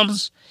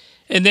comes,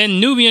 and then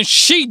Nubian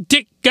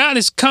she-dick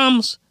goddess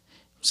comes.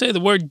 Say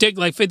the word dick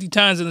like 50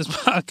 times in this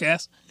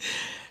podcast.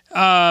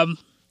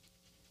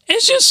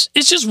 It's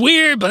just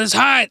weird, but it's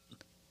hot.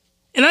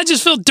 And I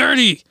just feel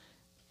dirty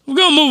We're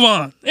going to move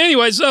on.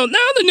 Anyway, so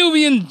now the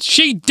Nubian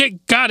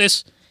she-dick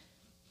goddess,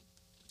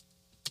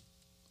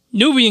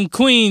 Nubian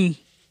queen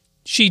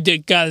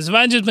she-dick goddess. Have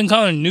I just been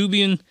calling her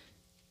Nubian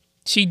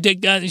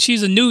she-dick goddess?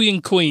 She's a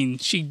Nubian queen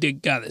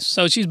she-dick goddess.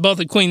 So she's both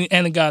a queen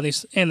and a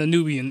goddess and a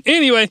Nubian.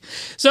 Anyway,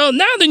 so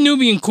now the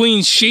Nubian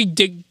queen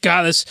she-dick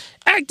goddess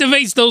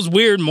activates those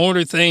weird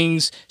mortar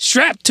things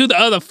strapped to the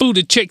other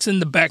fooded chicks in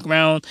the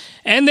background,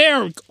 and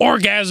they're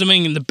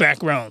orgasming in the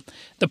background.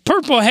 The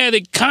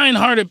purple-headed,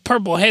 kind-hearted,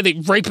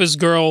 purple-headed rapist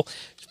girl,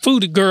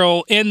 fooded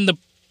girl, and the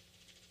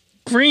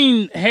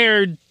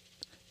green-haired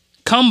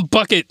cum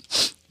bucket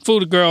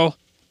fooded girl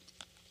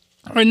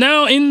are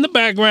now in the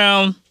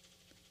background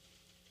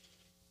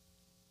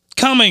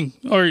coming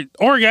or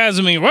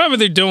orgasming, or whatever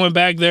they're doing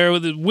back there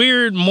with the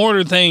weird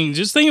mortar thing.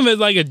 Just think of it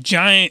like a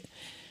giant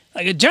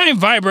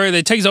vibrator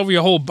that takes over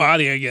your whole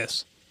body, I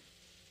guess.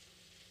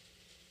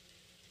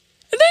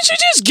 And then she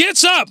just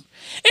gets up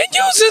and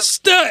uses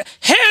the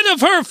head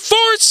of her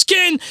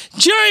foreskin,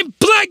 giant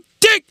black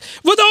dick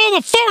with all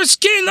the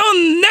foreskin,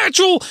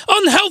 unnatural,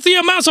 unhealthy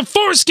amounts of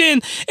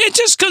foreskin. It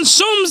just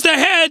consumes the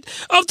head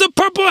of the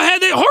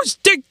purple-headed horse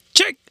dick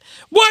chick.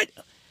 What?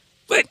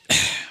 But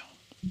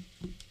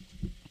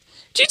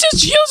she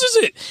just uses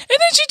it, and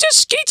then she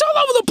just skates all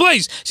over the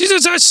place. She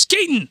just starts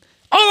skating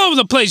all over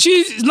the place.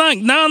 She's not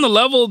on the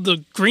level of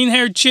the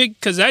green-haired chick,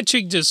 because that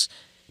chick just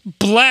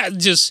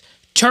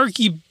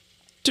turkey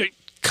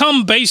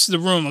come base the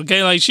room,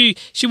 okay? Like, she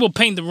will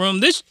paint the room.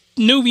 This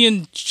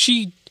Nubian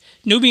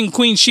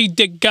queen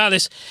she-dick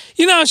goddess,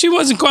 she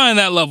wasn't quite on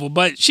that level,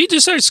 but she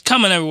just starts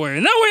coming everywhere.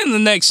 And now we're in the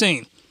next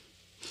scene.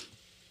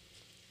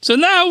 So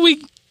now we're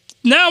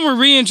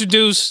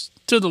reintroduced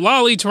to the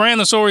Lolly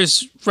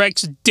Tyrannosaurus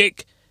Rex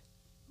dick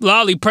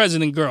Lolly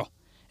president girl.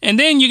 And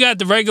then you got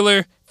the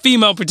regular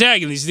female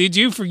protagonist. Did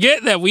you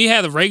forget that we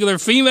had a regular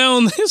female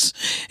in this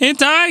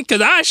hentai?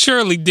 Because I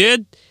surely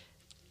did.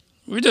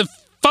 We're just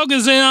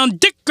focusing on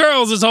dick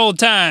girls this whole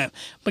time.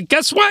 But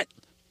guess what?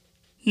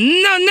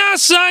 Nah,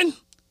 son.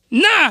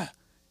 Nah.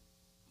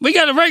 We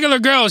got a regular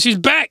girl. She's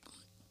back.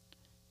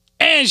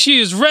 And she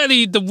is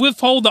ready to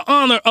withhold the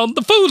honor of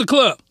the food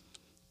club.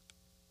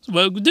 So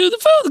welcome to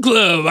the food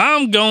club.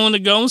 I'm going to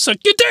go and suck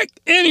your dick.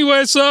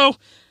 Anyway, so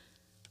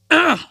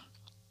the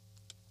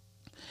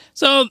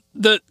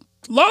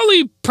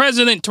Lolly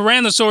president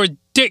Tyrannosaurus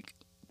dick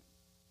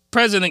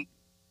president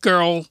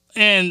girl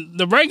and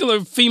the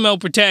regular female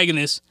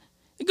protagonist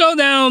go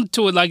down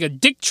to like a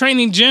dick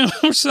training gym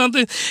or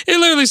something. It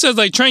literally says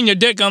like train your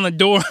dick on the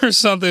door or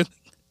something.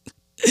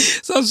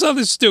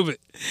 Something stupid.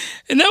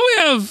 And now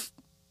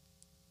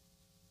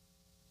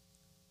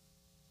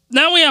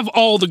we have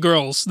all the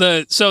girls.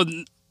 So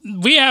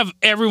we have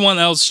everyone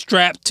else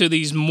strapped to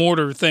these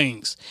mortar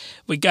things.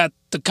 We got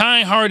the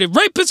kind-hearted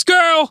rapist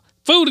girl,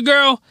 food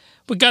girl.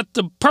 We got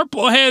the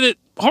purple-headed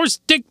horse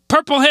dick,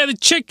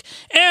 purple-headed chick,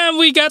 and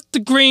we got the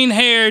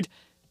green-haired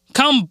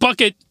cum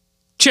bucket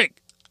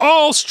chick,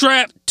 all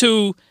strapped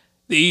to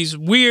these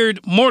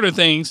weird mortar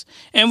things.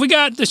 And we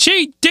got the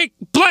she-dick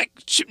black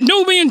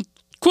Nubian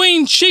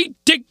queen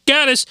she-dick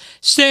goddess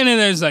standing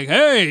there. It's like,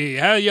 hey,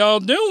 how y'all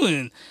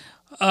doing?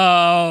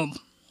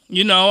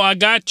 I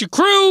got your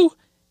crew.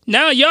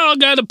 Now y'all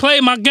got to play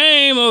my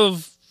game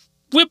of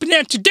whipping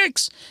at your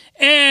dicks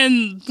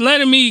and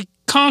letting me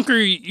conquer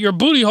your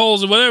booty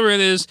holes or whatever it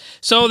is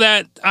so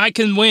that I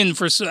can win.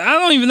 I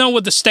don't even know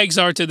what the stakes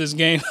are to this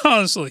game,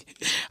 honestly.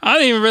 I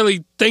didn't even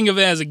really think of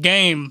it as a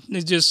game.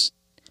 It just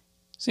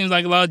seems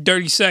like a lot of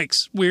dirty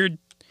sex, weird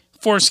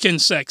foreskin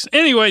sex.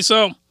 Anyway,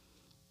 so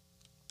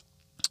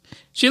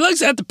she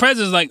looks at the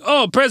president like,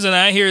 oh, president,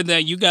 I hear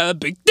that you got a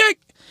big dick.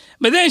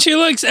 But then she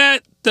looks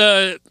at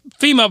the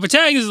female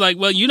protagonist like,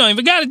 well, you don't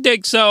even got a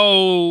dick,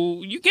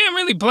 so you can't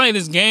really play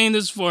this game.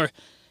 This is for,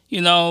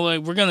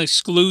 like, we're going to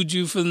exclude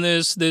you from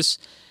this.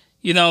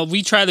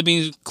 We try to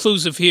be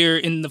inclusive here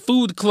in the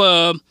food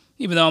club,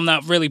 even though I'm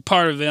not really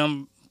part of it.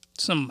 I'm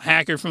some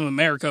hacker from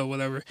America or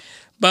whatever.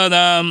 But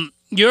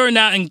you're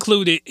not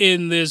included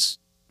in this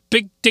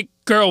big dick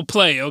girl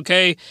play,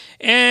 okay?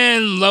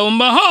 And lo and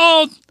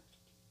behold,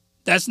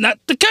 that's not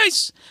the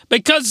case,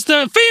 because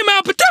the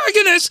female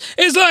protagonist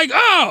is like,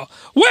 oh,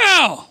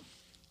 well,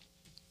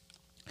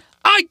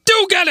 I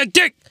do got a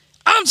dick.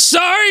 I'm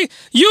sorry.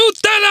 You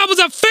thought I was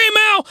a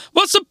female?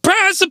 Well,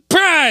 surprise,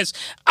 surprise.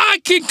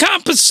 I can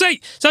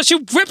compensate. So she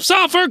rips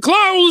off her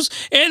clothes,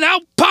 and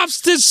out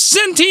pops this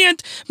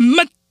sentient,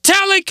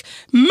 metallic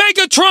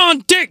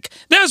Megatron dick.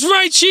 That's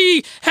right.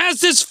 She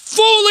has this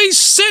fully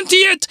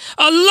sentient,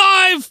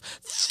 alive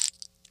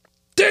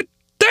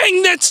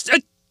thing that's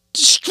a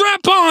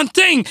strap-on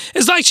thing.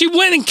 It's like she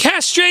went and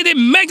castrated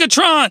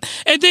Megatron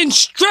and then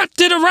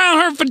strapped it around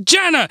her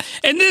vagina,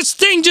 and this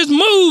thing just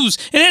moves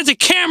and has a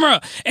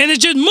camera and it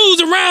just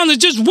moves around.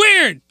 It's just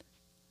weird.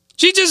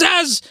 She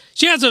has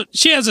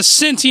a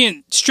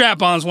sentient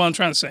strap-on is what I'm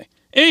trying to say.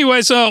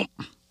 Anyway, so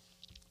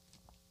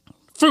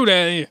fruit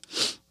out of here.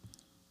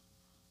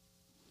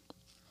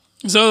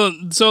 So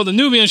the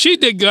Nubian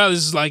she-dick goddess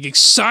is like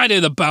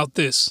excited about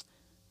this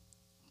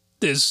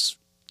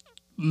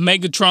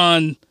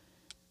Megatron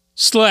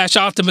slash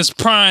Optimus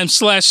Prime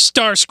slash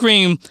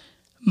Starscream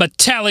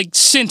metallic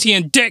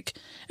sentient dick.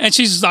 And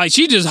she's like,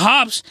 she just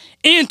hops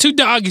into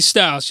doggy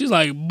style. She's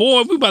like,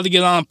 boy, we about to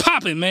get on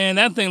popping, man.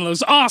 That thing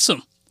looks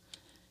awesome.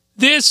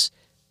 This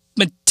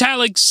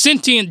metallic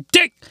sentient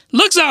dick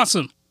looks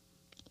awesome.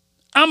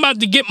 I'm about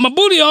to get my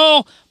booty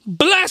all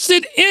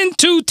blasted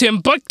into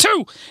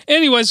Timbuktu.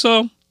 Anyway,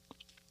 so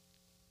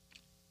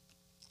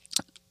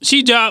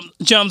she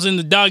jumps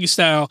into doggy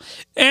style,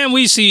 and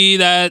we see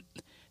that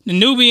the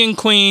Nubian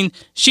queen,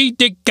 she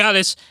dick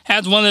goddess,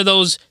 has one of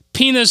those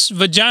penis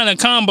vagina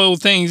combo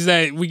things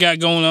that we got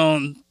going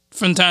on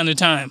from time to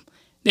time.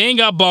 They ain't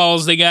got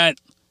balls, they got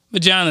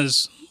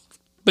vaginas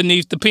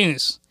beneath the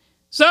penis.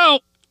 So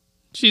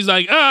she's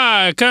like,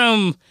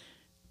 come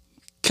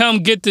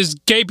get this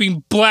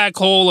gaping black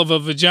hole of a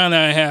vagina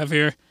I have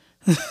here.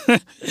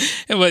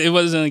 It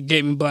wasn't a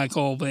gaping black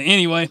hole, but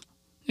anyway,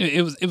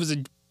 it was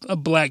a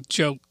black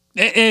joke.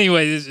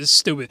 Anyway, this is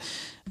stupid.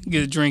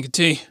 Get a drink of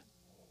tea.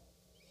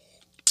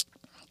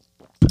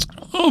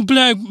 Oh,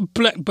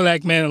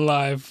 black man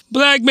alive.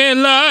 Black man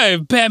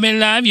alive. Batman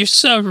alive. You're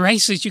so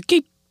racist. You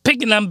keep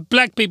picking on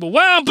black people.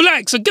 Well, I'm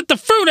black, so get the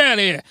fruit out of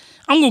here.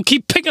 I'm going to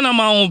keep picking on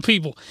my own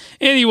people.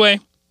 Anyway,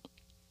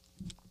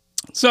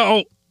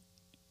 so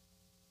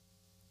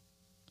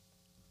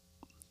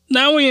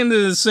now we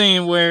into the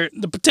scene where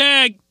the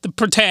protag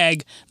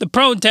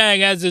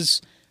has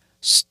this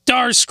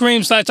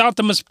Starscream slash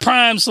Optimus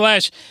Prime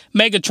slash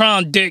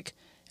Megatron dick,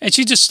 and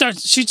she just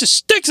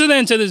sticks it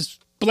into this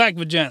black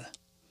vagina.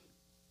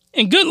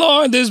 And good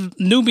Lord, this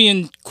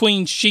Nubian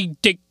queen, she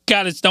dick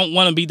goddess don't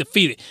want to be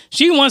defeated.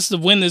 She wants to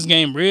win this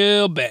game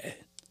real bad.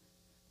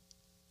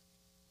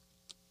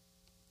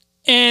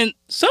 And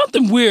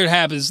something weird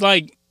happens.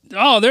 Like, there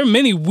are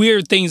many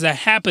weird things that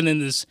happen in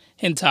this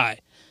hentai.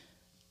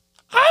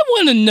 I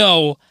want to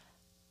know.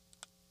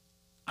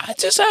 I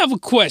just have a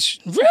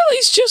question.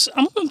 Really,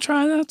 I'm going to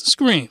try not to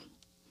scream.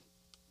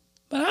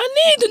 But I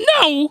need to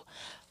know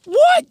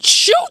what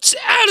shoots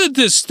out of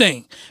this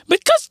thing.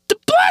 Because the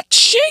black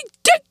sheep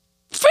dick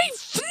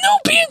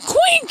Nubian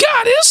queen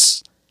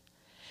goddess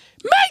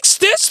makes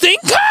this thing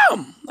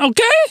come.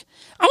 Okay?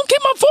 I'm going to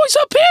get my voice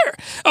up here.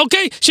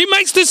 Okay? She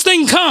makes this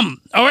thing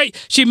come. All right?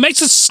 She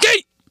makes it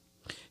skate.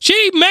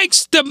 She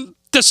makes the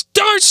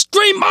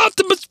Starscream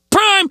Optimus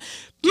Prime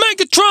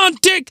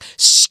Megatron dick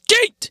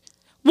skate.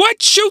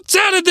 What shoots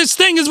out of this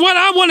thing is what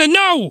I want to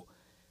know.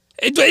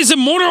 Is it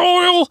motor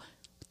oil?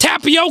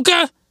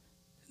 Tapioca?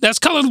 That's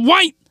colored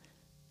white?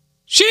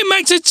 She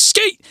makes it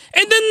skate,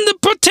 and then the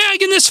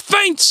protagonist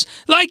faints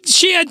like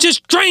she had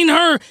just drained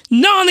her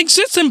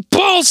non-existent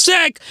ball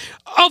sack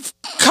of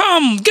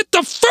cum. Get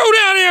the fruit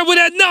out of here with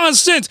that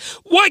nonsense.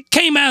 What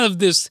came out of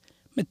this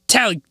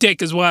metallic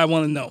dick is what I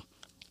want to know.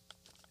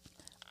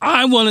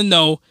 I want to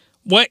know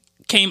what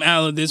came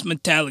out of this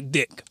metallic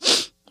dick.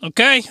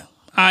 Okay?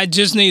 I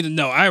just need to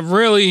know. I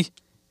really,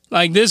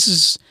 like, this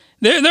is,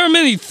 there are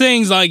many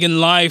things, like, in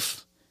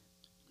life,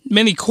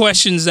 many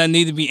questions that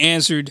need to be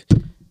answered.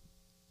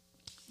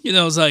 You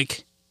know, it's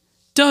like,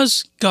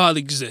 does God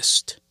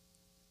exist?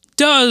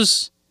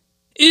 Is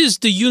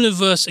the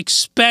universe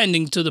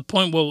expanding to the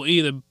point where we'll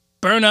either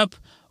burn up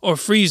or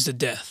freeze to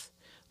death?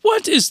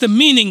 What is the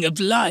meaning of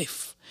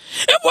life?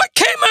 And what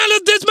came out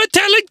of this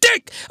metallic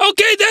dick?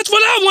 Okay, that's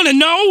what I want to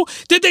know.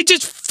 Did they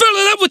just fill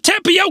it up with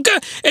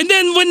tapioca, and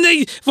then when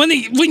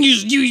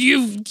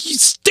you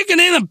stick it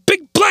in a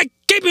big black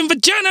gaping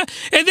vagina,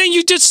 and then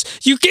you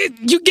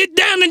get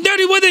down and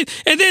dirty with it,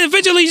 and then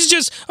eventually it's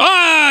just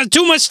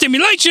too much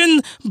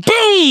stimulation.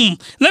 Boom!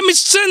 Let me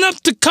send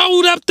up the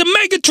code up to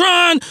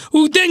Megatron,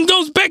 who then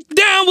goes back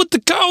down with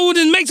the code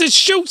and makes it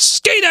shoot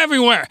skate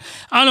everywhere.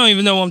 I don't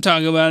even know what I'm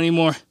talking about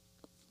anymore.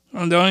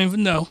 I don't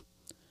even know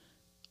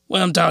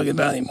what I'm talking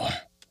about anymore.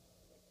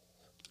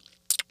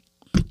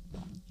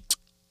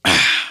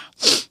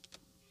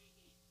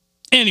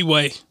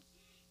 Anyway,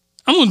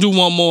 I'm going to do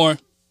one more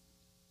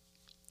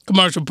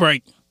commercial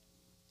break,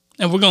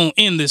 and we're going to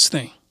end this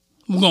thing.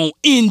 We're going to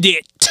end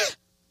it.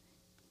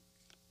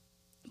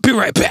 Be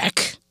right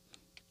back.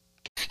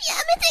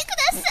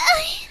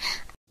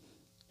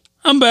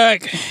 I'm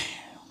back,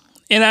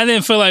 and I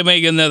didn't feel like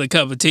making another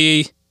cup of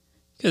tea,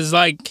 because,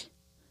 like,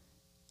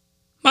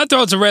 my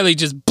throat's already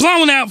just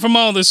blown out from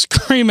all the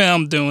screaming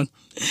I'm doing.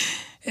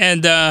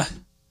 And,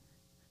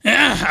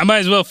 I might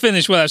as well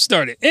finish what I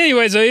started.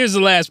 Anyway, so here's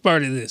the last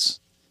part of this.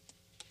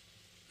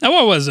 Now,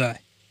 where was I?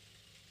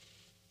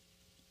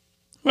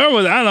 I don't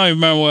even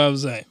remember what I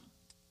was saying.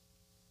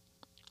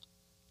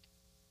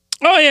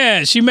 Oh,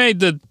 yeah, she made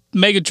the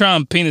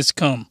Megatron penis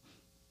come.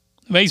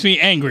 It makes me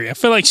angry. I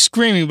feel like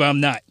screaming, but I'm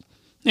not.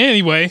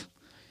 Anyway,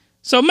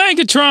 so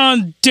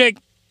Megatron dick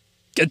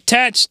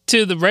attached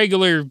to the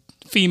regular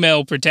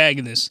female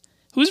protagonist,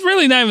 who's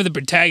really not even the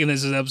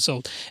protagonist of this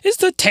episode. It's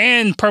the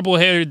tan,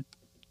 purple-haired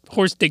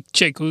horse dick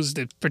chick who's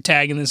the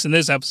protagonist in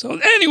this episode.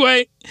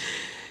 Anyway,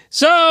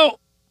 so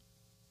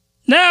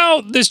now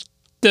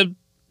the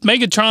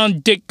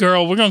Megatron dick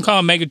girl, we're gonna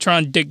call her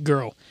Megatron dick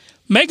girl.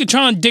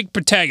 Megatron dick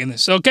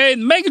protagonist, okay?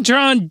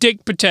 Megatron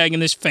dick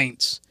protagonist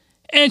faints.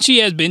 and she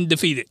has been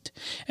defeated.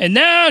 And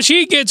now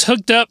she gets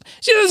hooked up.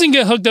 She doesn't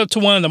get hooked up to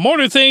one of the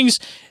mortar things.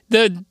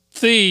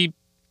 The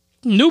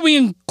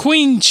Nubian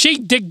queen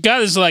She-Dick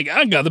Goddess is like,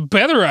 I got a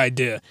better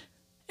idea.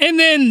 And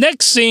then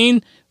next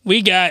scene,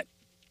 we got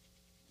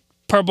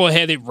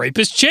purple-headed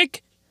rapist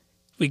chick.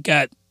 We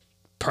got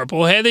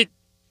purple-headed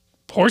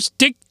horse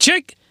dick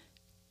chick.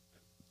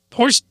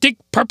 Horse dick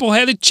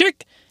purple-headed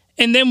chick.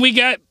 And then we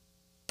got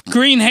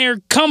green hair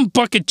cum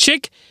bucket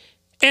chick.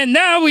 And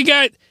now we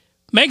got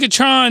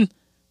Megatron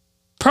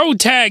pro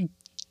tag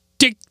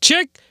dick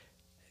chick.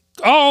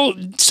 All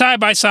side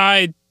by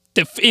side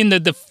in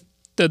the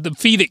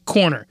defeated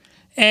corner.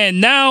 And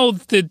now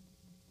the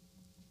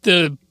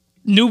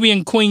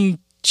Nubian queen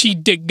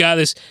She-Dick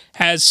Goddess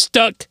has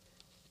stuck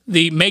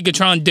the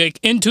Megatron dick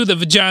into the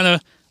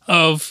vagina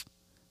of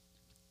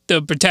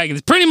the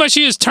protagonist. Pretty much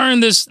she has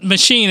turned this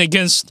machine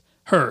against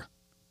her.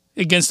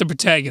 Against the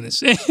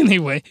protagonist.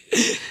 Anyway.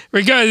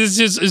 Regardless,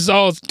 it's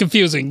all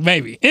confusing,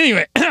 maybe.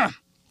 Anyway.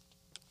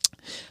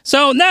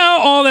 So now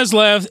all that's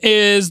left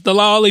is the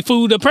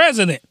Lollifuda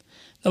president.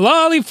 The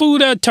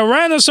Lollifuda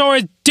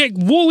Tyrannosaurus dick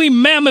woolly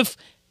mammoth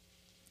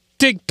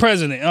dick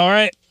president,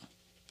 alright?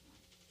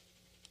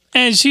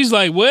 And she's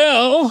like,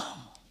 well,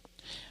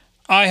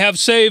 I have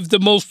saved the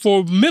most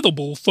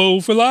formidable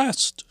foe for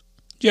last.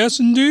 Yes,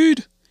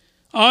 indeed.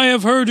 I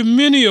have heard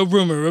many a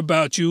rumor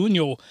about you and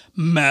your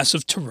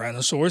massive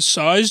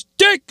Tyrannosaurus-sized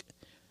dick.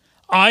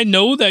 I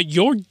know that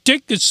your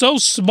dick is so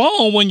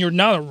small when you're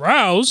not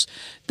aroused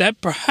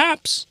that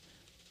perhaps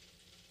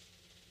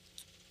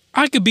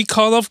I could be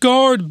caught off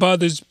guard by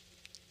this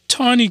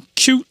tiny,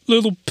 cute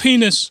little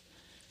penis.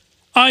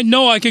 I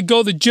know I could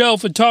go to jail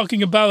for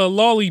talking about a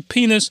lolly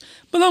penis,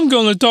 but I'm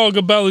going to talk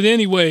about it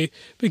anyway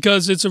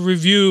because it's a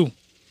review.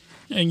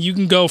 And you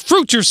can go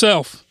fruit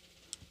yourself.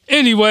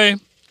 Anyway,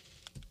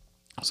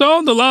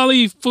 so the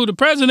Lollifuda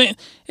president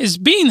is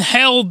being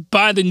held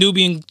by the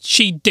Nubian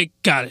She-Dick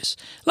Goddess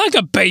like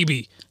a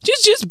baby.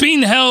 She's just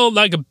being held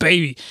like a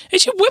baby.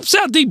 And she whips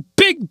out the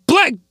big,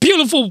 black,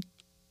 beautiful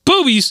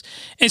boobies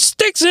and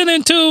sticks it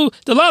into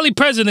the Lolly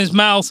president's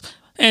mouth.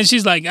 And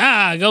she's like,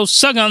 go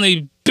suck on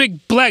the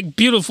big, black,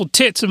 beautiful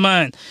tits of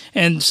mine.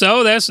 And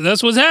so that's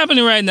what's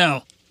happening right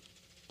now.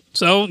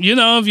 So,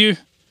 if you're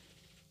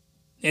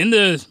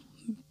into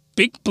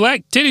big,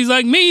 black titties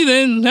like me,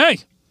 then, hey,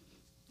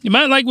 you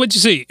might like what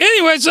you see.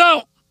 Anyway,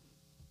 so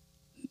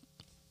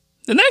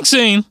the next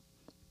scene,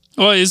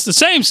 or it's the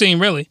same scene,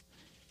 really.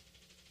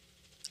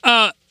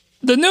 The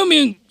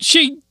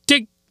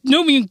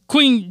Nubian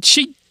queen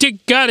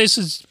She-Dick Goddess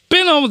has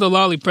been over the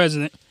Lolly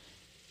president.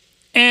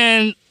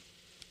 And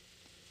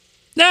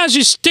now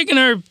she's sticking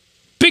her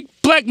big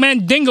black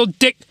man dingo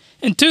dick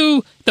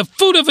into the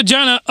Fuda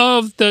vagina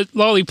of the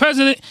Lolly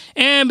president.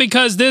 And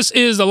because this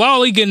is a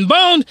Lolly getting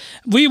boned,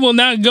 we will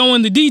not go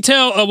into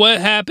detail of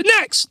what happened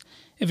next.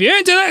 If you're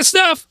into that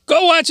stuff,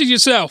 go watch it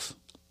yourself.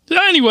 So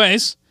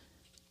anyways,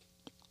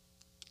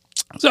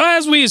 so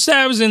as we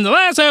established in the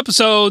last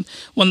episode,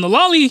 when the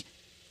Lolly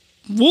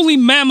woolly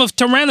mammoth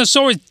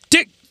Tyrannosaurus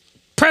dick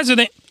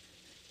president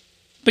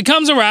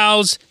becomes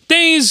aroused,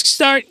 things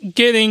start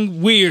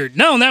getting weird.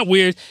 No, not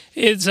weird.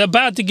 It's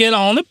about to get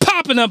on and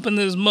popping up in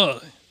this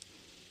mud.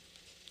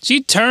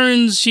 She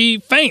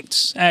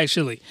faints,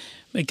 actually.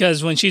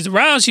 Because when she's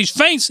aroused, she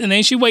faints, and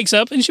then she wakes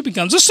up and she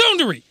becomes a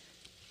tsundere.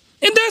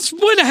 And that's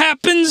what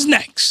happens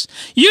next.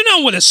 You know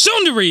what a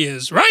tsundere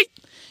is, right?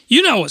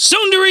 You know a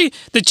tsundere,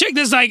 the chick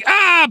that's like,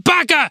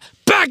 baka,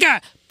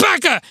 baka,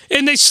 baka,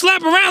 and they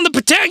slap around the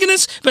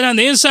protagonist, but on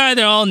the inside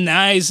they're all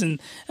nice and,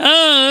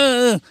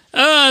 I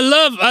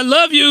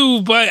love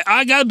you, but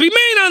I gotta be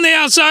mean on the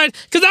outside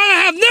because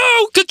I have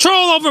no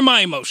control over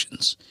my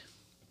emotions.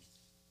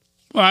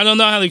 Or I don't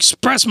know how to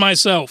express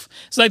myself.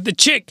 It's like the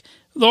chick,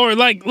 or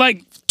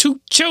like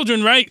two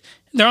children, right?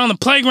 They're on the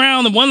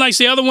playground, and one likes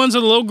the other one,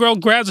 so the little girl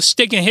grabs a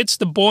stick and hits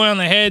the boy on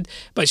the head,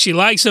 but she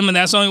likes him, and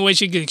that's the only way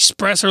she can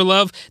express her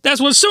love. That's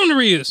what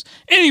tsundere is.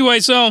 Anyway,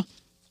 so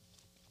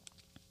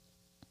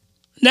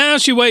now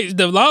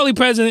the Lolly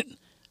president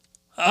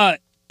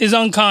is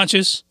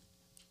unconscious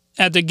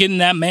after getting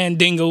that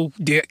mandingo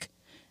dick.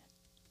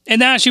 And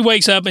now she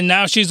wakes up, and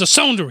now she's a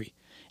tsundere.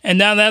 And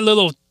now that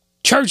little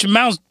church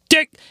mouse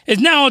dick is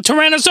now a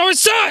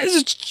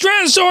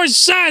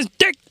Tyrannosaurus-sized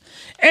dick.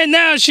 And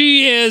now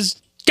she is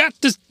got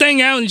this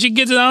thing out and she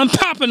gets it on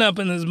popping up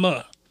in this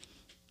mud.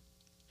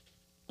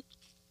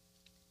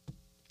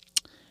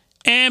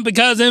 And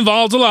because it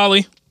involves a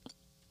lolly,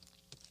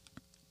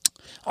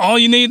 all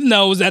you need to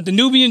know is that the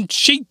Nubian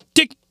queen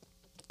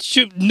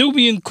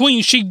Nubian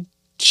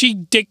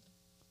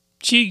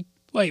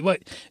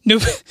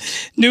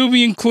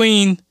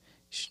queen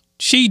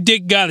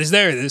She-Dick Goddess,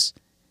 there it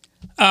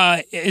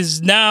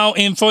is now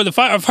in for the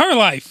fight of her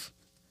life.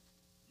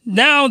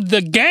 Now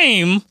the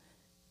game,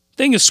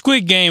 think of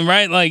Squid Game,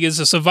 right? Like it's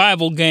a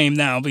survival game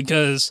now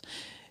because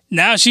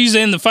now she's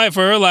in the fight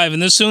for her life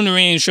and this tsundere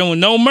ain't showing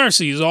no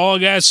mercy is all I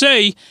gotta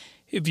say.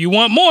 If you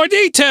want more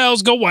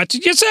details, go watch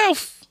it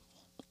yourself.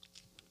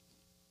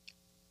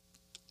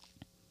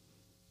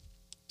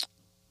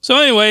 So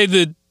anyway,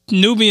 the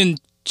Nubian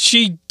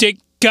she dick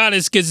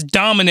goddess gets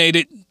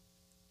dominated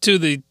to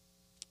the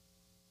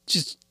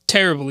just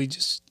terribly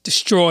just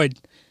destroyed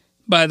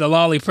by the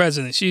lolly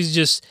president. She's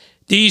just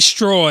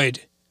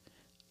destroyed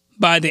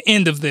by the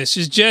end of this.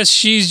 She's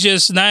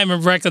just not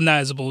even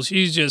recognizable.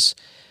 She's just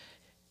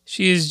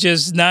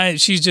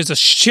a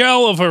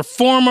shell of her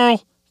former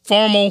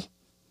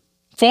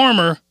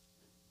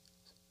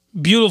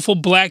beautiful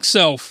black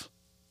self.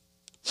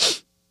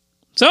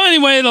 So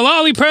anyway, the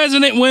lolly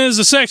president wins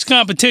the sex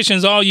competition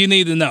is all you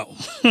need to know.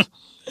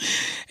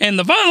 And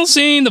the final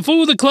scene, the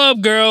Food the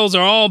Club girls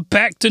are all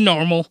back to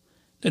normal.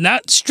 They're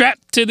not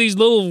strapped to these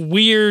little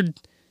weird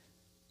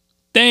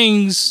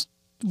things,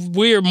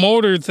 weird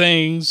motor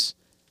things.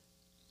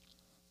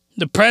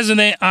 The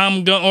president,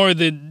 or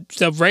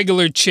the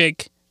regular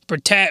chick,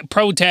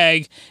 pro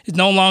tag, is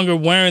no longer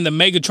wearing the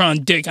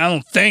Megatron dick, I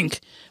don't think.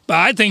 But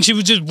I think she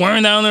was just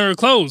wearing that under her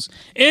clothes.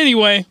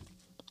 Anyway,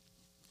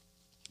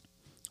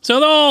 so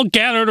they're all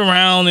gathered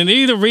around and they're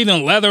either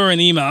reading a letter or an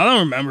email. I don't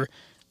remember.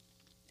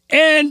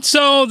 And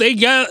so they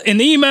got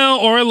an email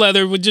or a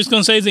letter. We're just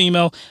going to say it's an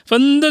email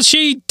from the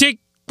she-dick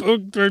or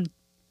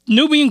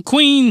Nubian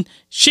queen,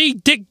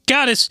 she-dick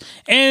goddess.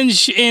 And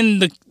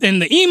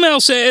the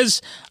email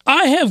says,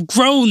 I have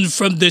grown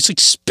from this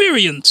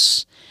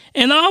experience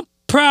and I'll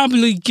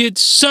probably get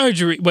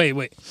surgery.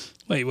 Wait.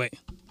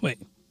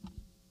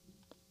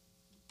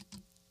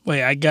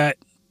 I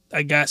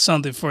got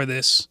something for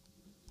this.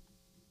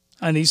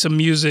 I need some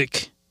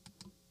music.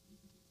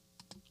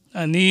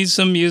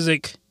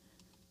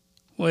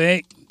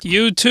 Wait,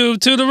 YouTube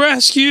to the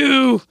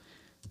rescue.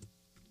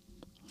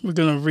 We're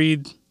gonna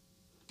read.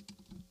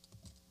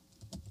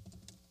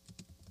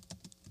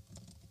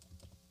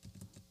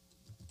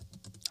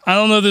 I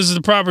don't know if this is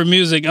the proper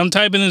music. I'm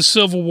typing in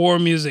Civil War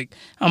music.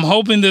 I'm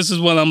hoping this is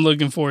what I'm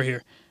looking for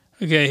here.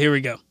 Okay, here we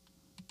go.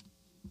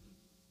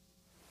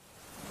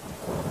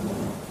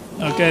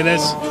 Okay,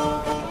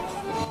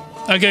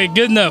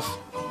 good enough.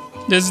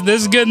 This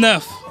is good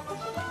enough.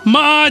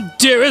 My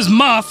dearest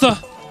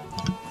Martha,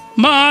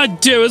 my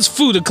dearest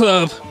Food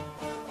Club,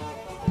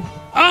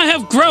 I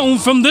have grown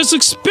from this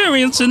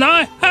experience and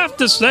I have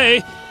to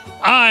say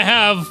I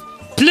have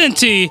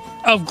plenty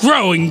of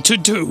growing to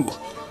do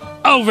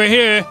over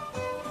here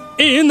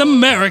in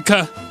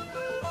America.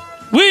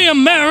 We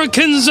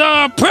Americans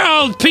are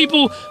proud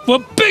people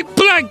with big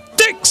black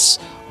dicks.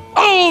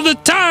 All the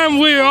time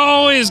we're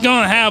always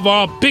gonna have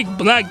our big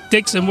black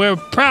dicks and we're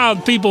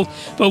proud people,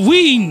 but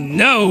we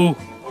know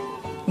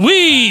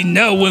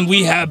when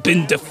we have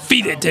been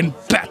defeated in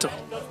battle.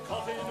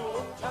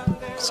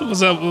 So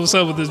what's up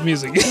with this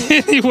music?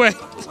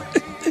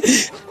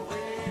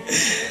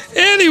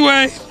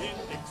 Anyway,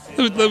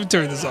 let me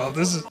turn this off.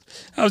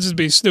 I was just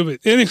being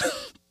stupid. Anyway,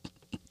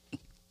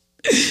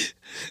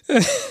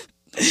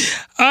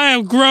 I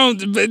have grown.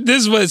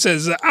 This is what it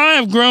says. I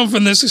have grown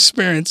from this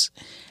experience,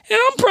 and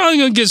I'm probably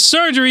gonna get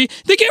surgery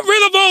to get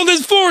rid of all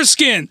this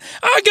foreskin.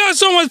 I got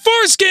so much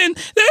foreskin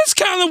that it's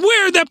kind of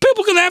weird that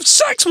people can have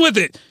sex with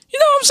it. You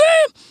know what I'm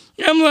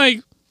saying? I'm like,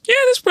 yeah,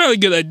 that's probably a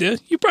good idea.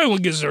 You probably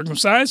won't get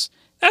circumcised.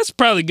 That's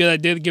probably a good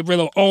idea to get rid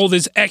of all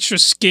this extra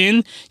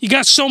skin. You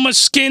got so much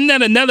skin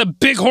that another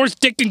big horse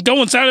dick can go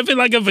inside of it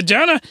like a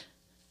vagina.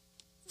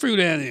 Fruit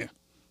out of here.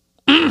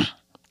 And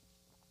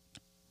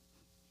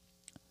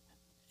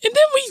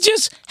then we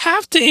just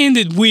have to end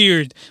it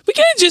weird. We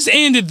can't just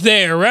end it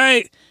there,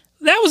 right?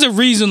 That was a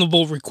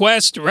reasonable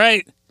request,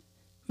 right?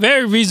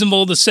 Very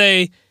reasonable to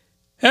say,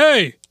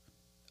 hey,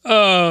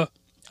 I'm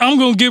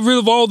going to get rid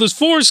of all this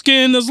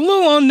foreskin. It's a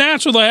little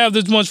unnatural to have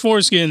this much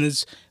foreskin.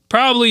 It's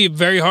probably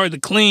very hard to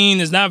clean.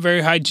 It's not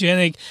very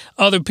hygienic.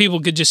 Other people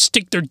could just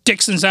stick their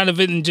dicks inside of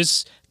it and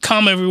just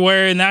come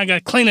everywhere, and now I got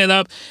to clean it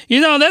up. You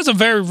know, that's a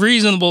very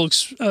reasonable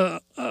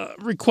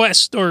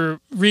request or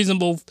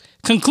reasonable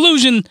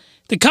conclusion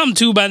to come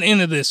to by the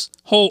end of this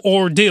whole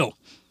ordeal.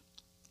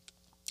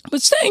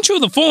 But staying true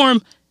to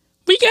form,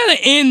 we got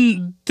to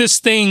end this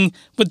thing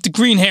with the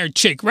green-haired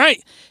chick,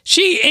 right?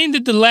 She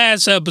ended the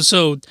last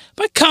episode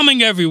by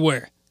coming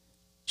everywhere.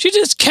 She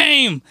just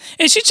came,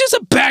 and she's just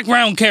a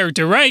background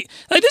character, right?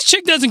 Like, this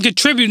chick doesn't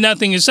contribute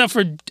nothing except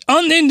for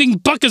unending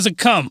buckets of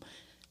cum.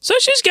 So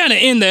she's got to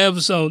end the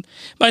episode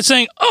by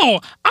saying,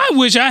 oh, I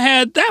wish I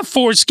had that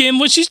foreskin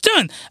when she's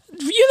done.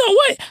 You know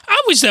what?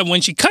 I wish that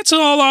when she cuts it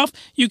all off,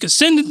 you could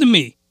send it to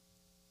me.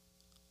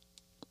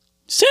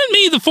 Send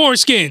me the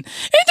foreskin. And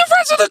the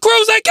rest of the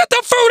crew's like, get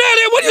the food out of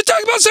here. What are you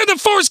talking about sending the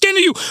foreskin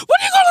to you?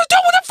 What are you going to do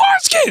with the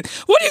foreskin?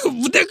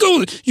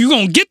 You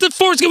going to get the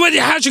foreskin?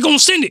 How's you going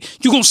to send it?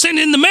 You going to send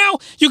it in the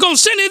mail? You going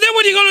to send it? Then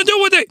what are you going to do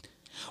with it?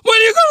 What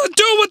are you going to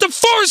do with the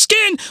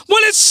foreskin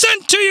when it's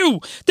sent to you?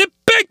 The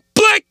big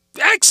black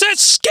excess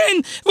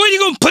skin. What are you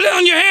going to put it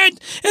on your head?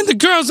 And the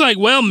girl's like,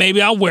 well,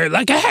 maybe I'll wear it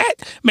like a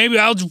hat. Maybe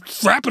I'll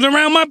wrap it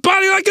around my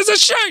body like it's a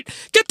shirt.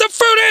 Get the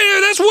fruit out of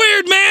here. That's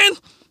weird, man.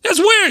 That's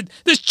weird.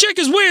 This chick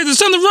is weird. There's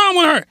something wrong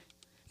with her.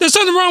 There's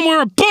something wrong with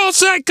her ball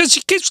sack because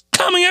she keeps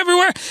coming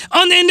everywhere,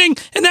 unending.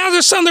 And now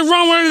there's something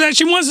wrong with her that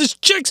she wants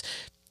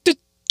the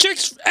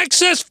chick's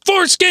excess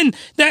foreskin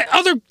that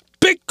other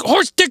big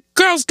horse dick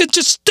girls can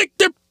just stick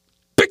their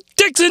big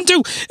dicks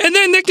into, and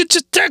then they could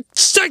just have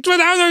sex with.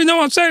 I don't even know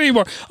what I'm saying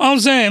anymore. All I'm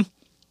saying,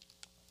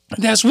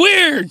 that's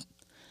weird.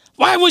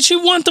 Why would she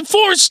want the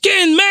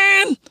foreskin,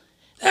 man?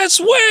 That's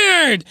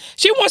weird.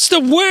 She wants to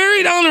wear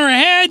it on her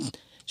head.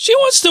 She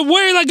wants to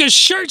wear it like a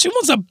shirt. She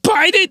wants to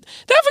bite it.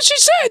 That's what she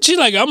said. She's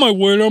like, I might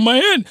wear it on my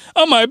head.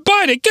 I might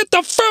bite it. Get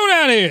the fruit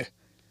out of here.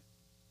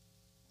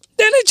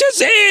 Then it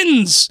just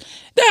ends.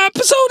 The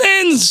episode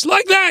ends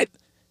like that.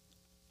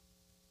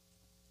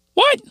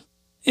 What?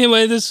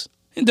 Anyway, that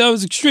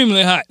was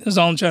extremely hot. That's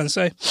all I'm trying to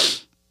say.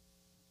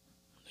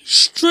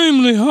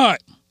 Extremely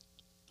hot.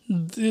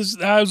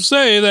 I would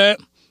say that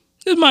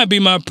this might be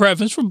my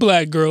preference for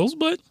black girls,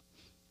 but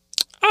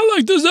I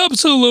like this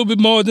episode a little bit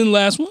more than the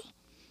last one.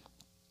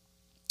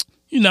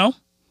 You know,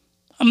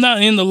 I'm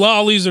not into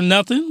lollies or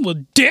nothing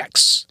with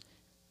dicks.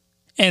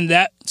 And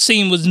that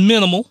scene was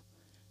minimal.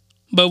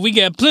 But we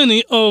got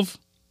plenty of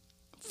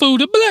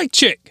food. A black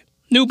chick,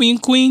 Nubian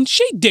queen,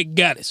 she dick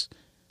goddess.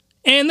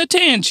 And the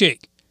tan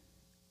chick.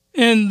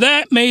 And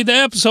that made the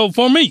episode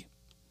for me.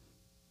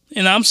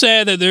 And I'm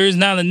sad that there is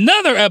not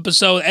another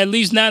episode, at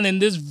least not in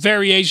this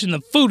variation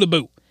of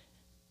Foodaboo.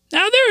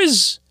 Now there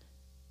is...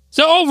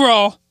 So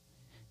overall,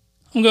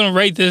 I'm going to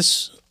rate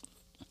this...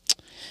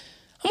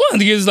 I wanted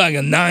to give this like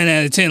a 9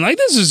 out of 10. Like,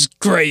 this is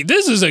great.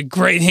 This is a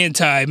great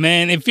hentai,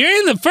 man. If you're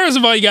in the... First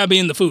of all, you got to be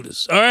in the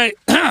fooders, all right?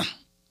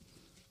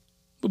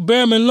 But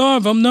Batman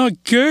Live, I'm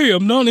not gay.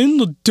 I'm not in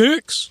the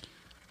dicks.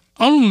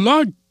 I don't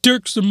like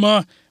dicks in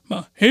my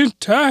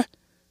hentai.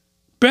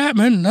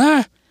 Batman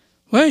Live.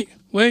 Wait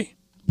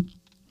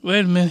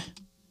a minute.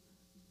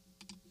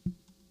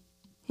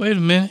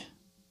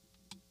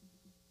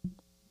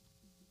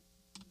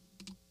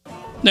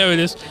 There it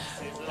is.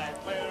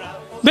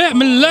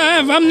 Batman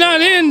Live, I'm not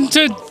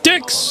into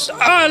dicks.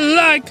 I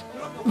like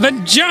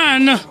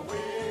vagina.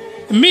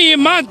 Me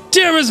and my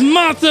dearest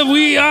Martha,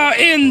 we are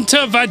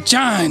into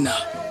vagina.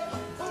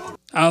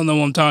 I don't know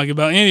what I'm talking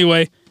about.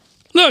 Anyway,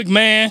 look,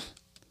 man.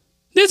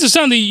 This is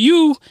something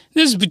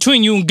this is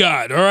between you and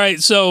God, all right?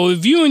 So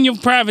if you in your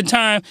private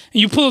time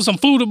and you pull some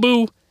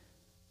Foodaboo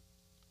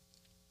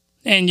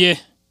and you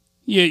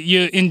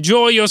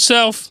enjoy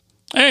yourself,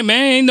 hey,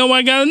 man, ain't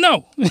nobody gotta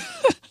know.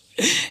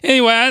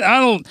 Anyway,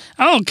 I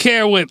don't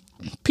care what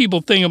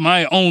people think of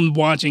my own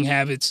watching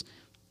habits.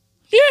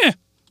 Yeah,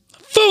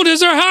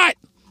 fooders are hot.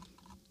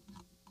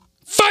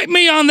 Fight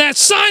me on that,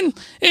 son.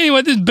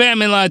 Anyway, this is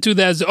Batman Live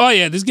 2000. Oh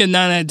yeah, this is getting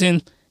 9 out of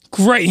 10.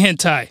 Great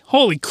hentai.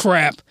 Holy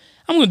crap.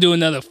 I'm going to do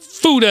another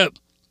food up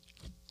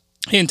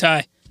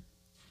hentai.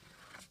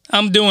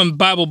 I'm doing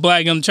Bible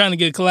Black. I'm trying to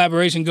get a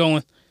collaboration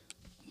going.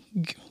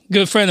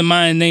 Good friend of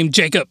mine named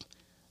Jacob.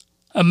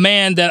 A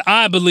man that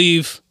I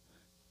believe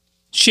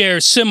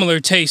shares similar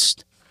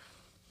taste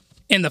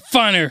in the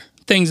finer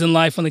things in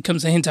life when it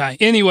comes to hentai.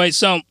 Anyway,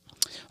 so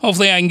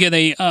hopefully I can get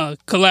a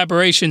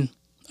collaboration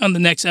on the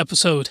next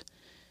episode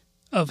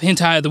of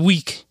Hentai of the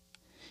Week.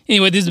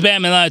 Anyway, this is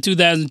Batman Live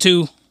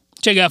 2002.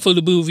 Check out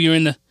Foodaboo if you're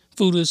in the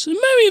fooders. Maybe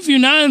if you're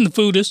not in the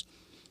fooders,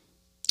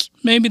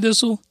 maybe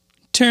this will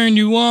turn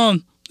you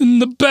on in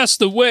the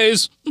best of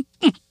ways.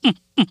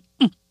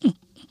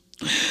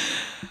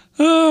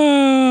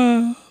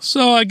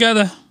 So I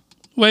gotta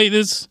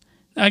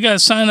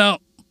sign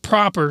off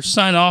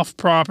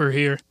proper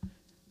here.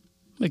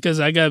 Because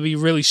I gotta be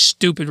really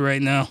stupid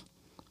right now.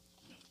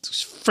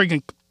 This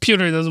freaking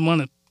computer doesn't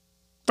want to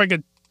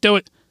freaking do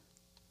it.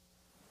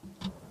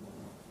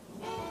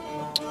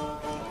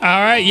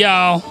 Alright,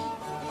 y'all.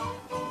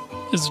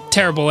 This is a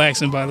terrible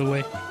accent, by the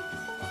way.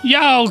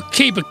 Y'all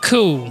keep it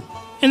cool.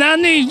 And I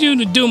need you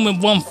to do me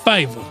one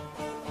favor.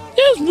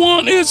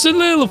 It's a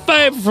little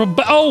favor from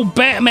old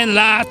Batman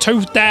Live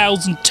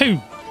 2002.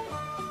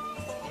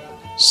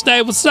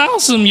 Stay what's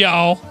awesome,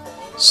 y'all.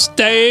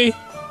 Stay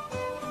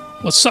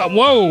what's up.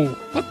 Whoa,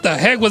 what the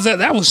heck was that?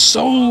 That was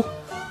so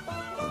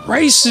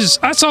racist.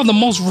 I saw the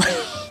most...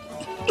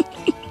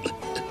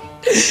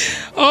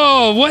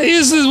 Oh, what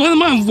is this? What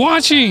am I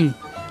watching?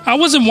 I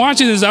wasn't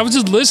watching this. I was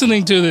just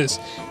listening to this.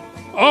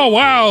 Oh,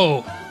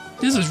 wow.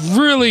 This is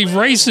really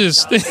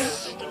racist.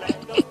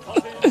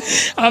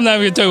 I'm not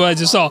even going to tell you what I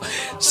just saw.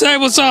 Stay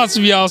what's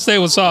awesome, y'all. Stay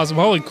what's awesome.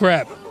 Holy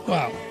crap.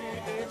 Wow.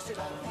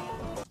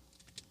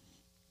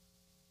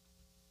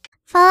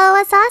 Follow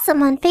us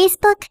awesome on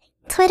Facebook,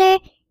 Twitter,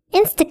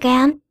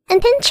 Instagram, and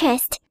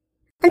Pinterest.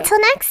 Until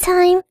next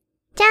time,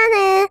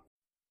 Janet!